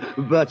bouquet,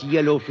 but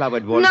yellow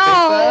flowered wallpaper.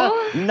 No.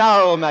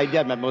 Now, my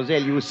dear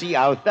mademoiselle, you see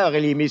how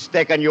thoroughly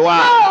mistaken you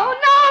are. No.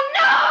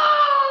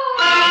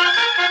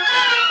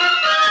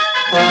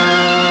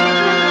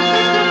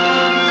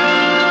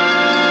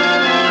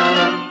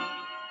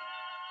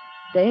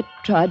 They had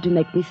tried to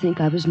make me think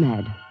I was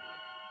mad.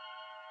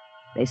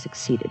 They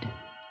succeeded.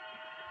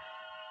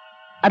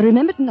 I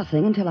remembered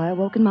nothing until I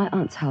awoke in my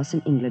aunt's house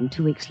in England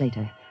 2 weeks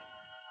later,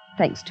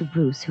 thanks to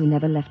Bruce, who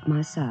never left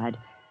my side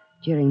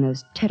during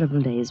those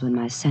terrible days when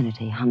my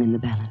sanity hung in the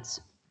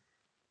balance.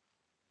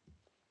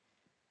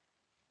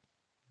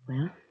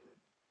 Well,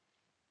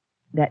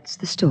 that's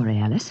the story,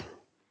 Alice.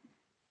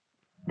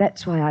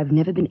 That's why I've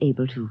never been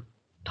able to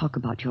talk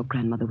about your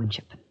grandmother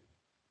Winship.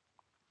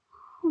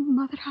 Oh,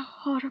 Mother, how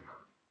horrible.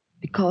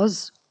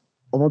 Because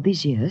all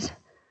these years,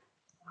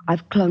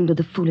 I've clung to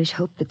the foolish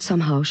hope that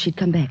somehow she'd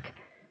come back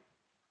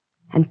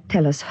and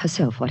tell us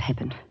herself what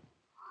happened.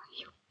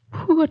 You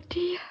poor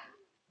dear.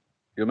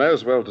 You may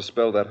as well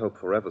dispel that hope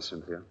forever,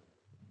 Cynthia.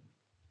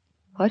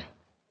 What?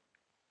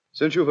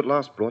 Since you've at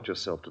last brought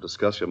yourself to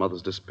discuss your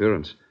mother's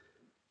disappearance,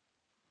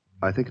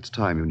 I think it's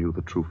time you knew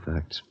the true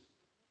facts.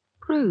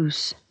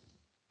 Bruce.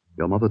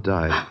 Your mother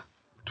died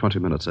 20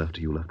 minutes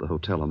after you left the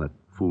hotel on that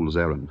fool's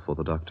errand for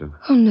the doctor.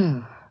 Oh,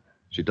 no.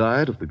 She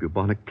died of the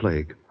bubonic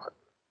plague.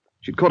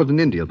 She'd caught it in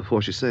India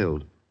before she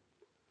sailed.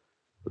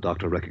 The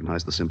doctor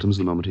recognized the symptoms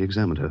the moment he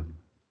examined her.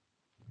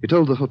 He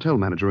told the hotel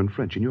manager in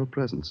French in your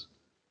presence.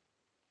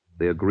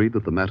 They agreed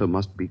that the matter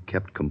must be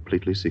kept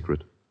completely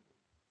secret.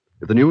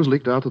 If the news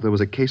leaked out that there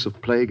was a case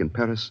of plague in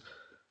Paris,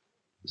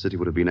 the city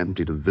would have been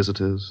emptied of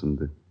visitors and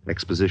the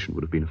exposition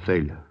would have been a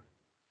failure.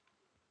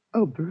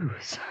 Oh,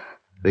 Bruce.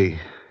 The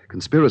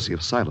conspiracy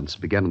of silence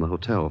began in the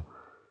hotel.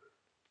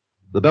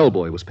 The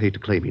bellboy was paid to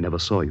claim he never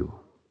saw you.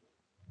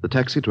 The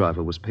taxi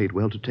driver was paid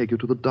well to take you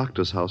to the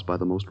doctor's house by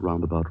the most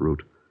roundabout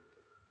route.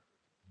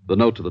 The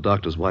note to the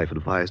doctor's wife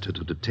advised her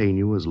to detain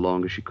you as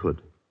long as she could.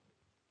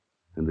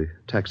 And the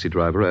taxi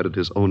driver added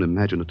his own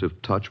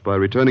imaginative touch by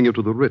returning you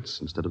to the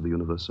Ritz instead of the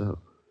Universal.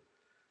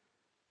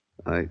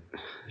 I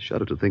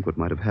shudder to think what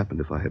might have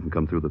happened if I hadn't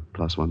come through the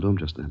Place Vendôme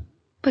just then.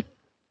 But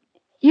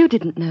you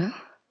didn't know.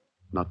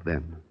 Not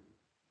then.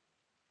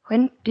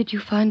 When did you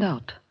find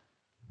out?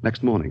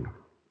 Next morning.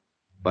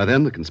 By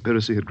then, the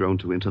conspiracy had grown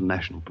to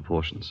international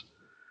proportions.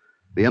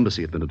 The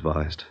embassy had been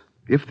advised.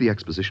 If the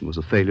exposition was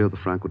a failure, the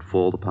franc would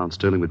fall, the pound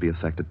sterling would be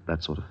affected,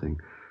 that sort of thing.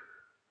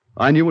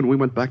 I knew when we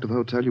went back to the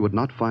hotel you would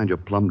not find your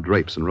plum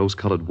drapes and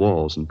rose-colored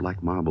walls and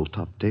black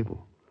marble-topped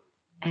table.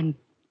 And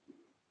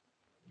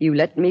you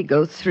let me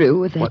go through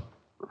with it?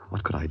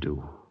 What could I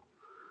do?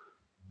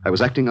 I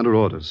was acting under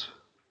orders.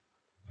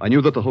 I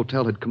knew that the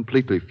hotel had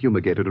completely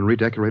fumigated and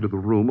redecorated the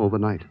room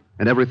overnight,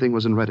 and everything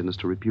was in readiness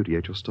to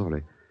repudiate your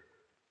story.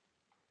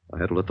 I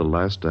had to let the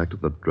last act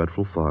of the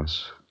dreadful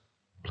farce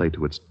play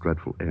to its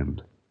dreadful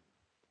end.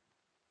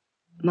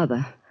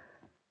 Mother.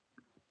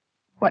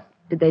 What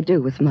did they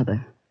do with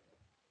Mother?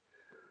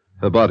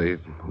 Her body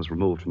was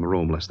removed from the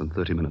room less than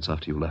 30 minutes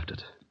after you left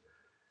it,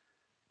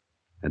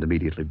 and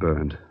immediately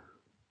burned.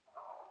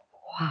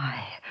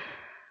 Why?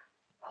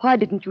 Why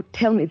didn't you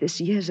tell me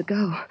this years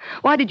ago?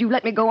 Why did you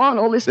let me go on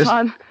all this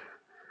time?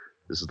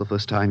 This is the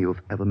first time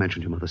you've ever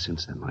mentioned your mother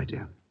since then, my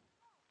dear.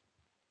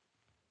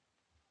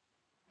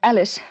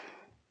 Alice.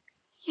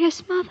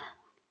 Yes, Mother.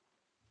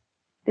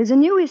 There's a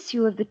new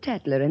issue of the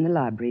Tatler in the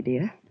library,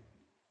 dear.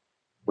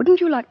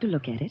 Wouldn't you like to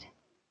look at it?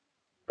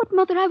 But,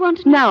 Mother, I want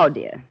to... Now,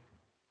 dear.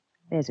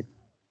 There's a...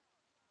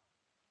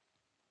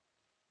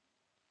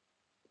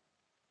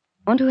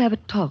 I want to have a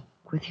talk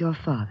with your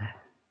father.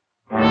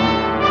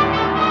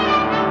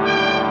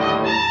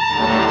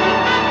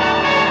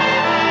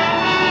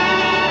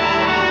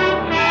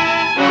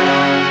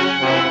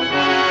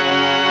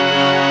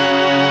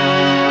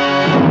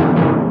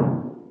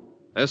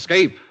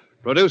 Escape,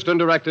 produced and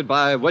directed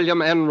by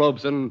William N.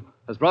 Robeson,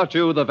 has brought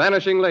you The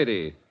Vanishing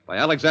Lady by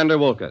Alexander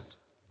Wolcott,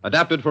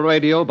 adapted for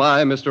radio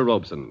by Mr.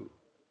 Robeson.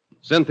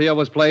 Cynthia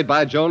was played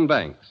by Joan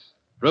Banks.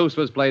 Bruce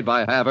was played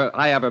by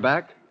Hy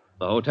Averback.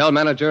 The hotel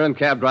manager and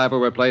cab driver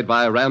were played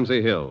by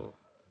Ramsey Hill.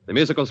 The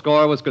musical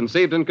score was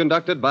conceived and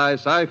conducted by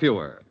Cy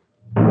Feuer.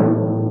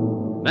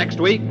 Next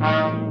week...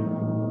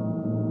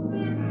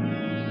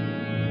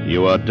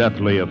 You are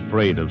deathly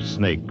afraid of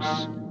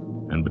snakes.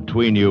 And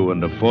between you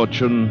and a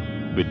fortune,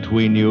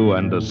 between you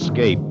and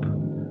escape,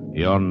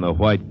 yawn the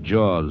white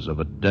jaws of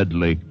a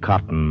deadly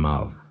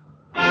cottonmouth.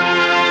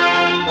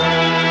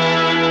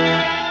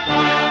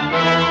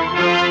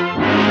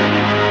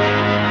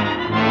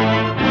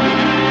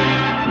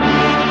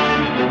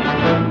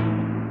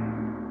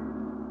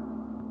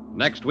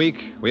 Next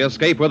week, we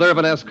escape with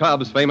Irvin S.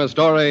 Cobb's famous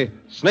story,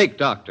 Snake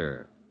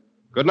Doctor.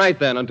 Good night,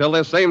 then, until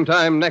this same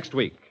time next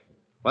week,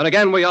 when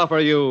again we offer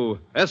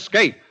you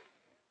Escape.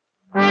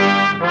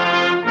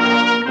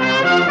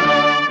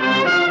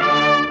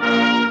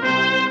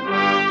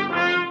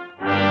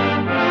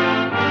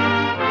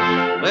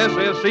 This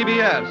is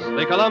CBS,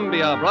 the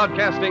Columbia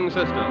Broadcasting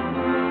System.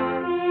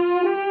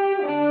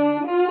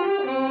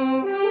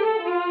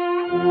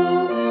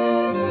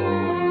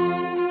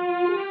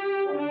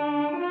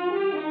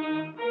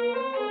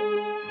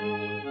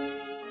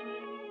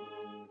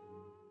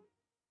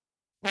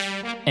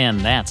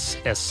 And that's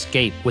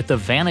Escape with The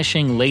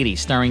Vanishing Lady,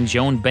 starring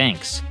Joan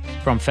Banks,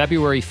 from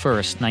February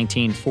 1st,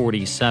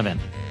 1947.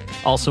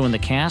 Also in the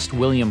cast,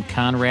 William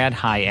Conrad,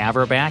 Hy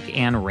Averback,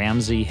 and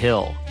Ramsey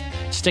Hill.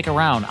 Stick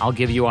around, I'll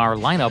give you our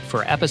lineup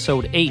for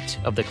Episode 8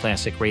 of the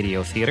Classic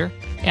Radio Theater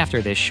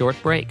after this short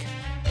break.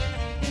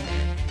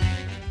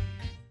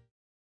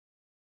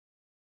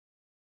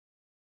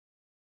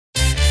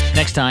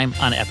 Next time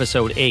on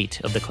Episode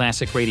 8 of the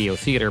Classic Radio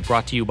Theater,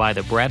 brought to you by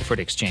the Bradford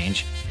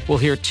Exchange, we'll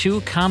hear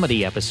 2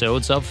 comedy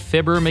episodes of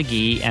Fibber,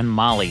 McGee, and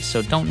Molly,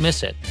 so don't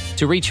miss it.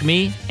 To reach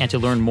me and to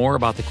learn more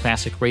about the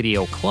Classic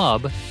Radio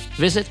Club,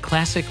 visit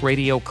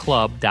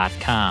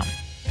classicradioclub.com.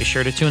 Be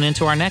sure to tune in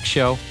to our next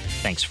show.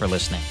 Thanks for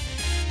listening.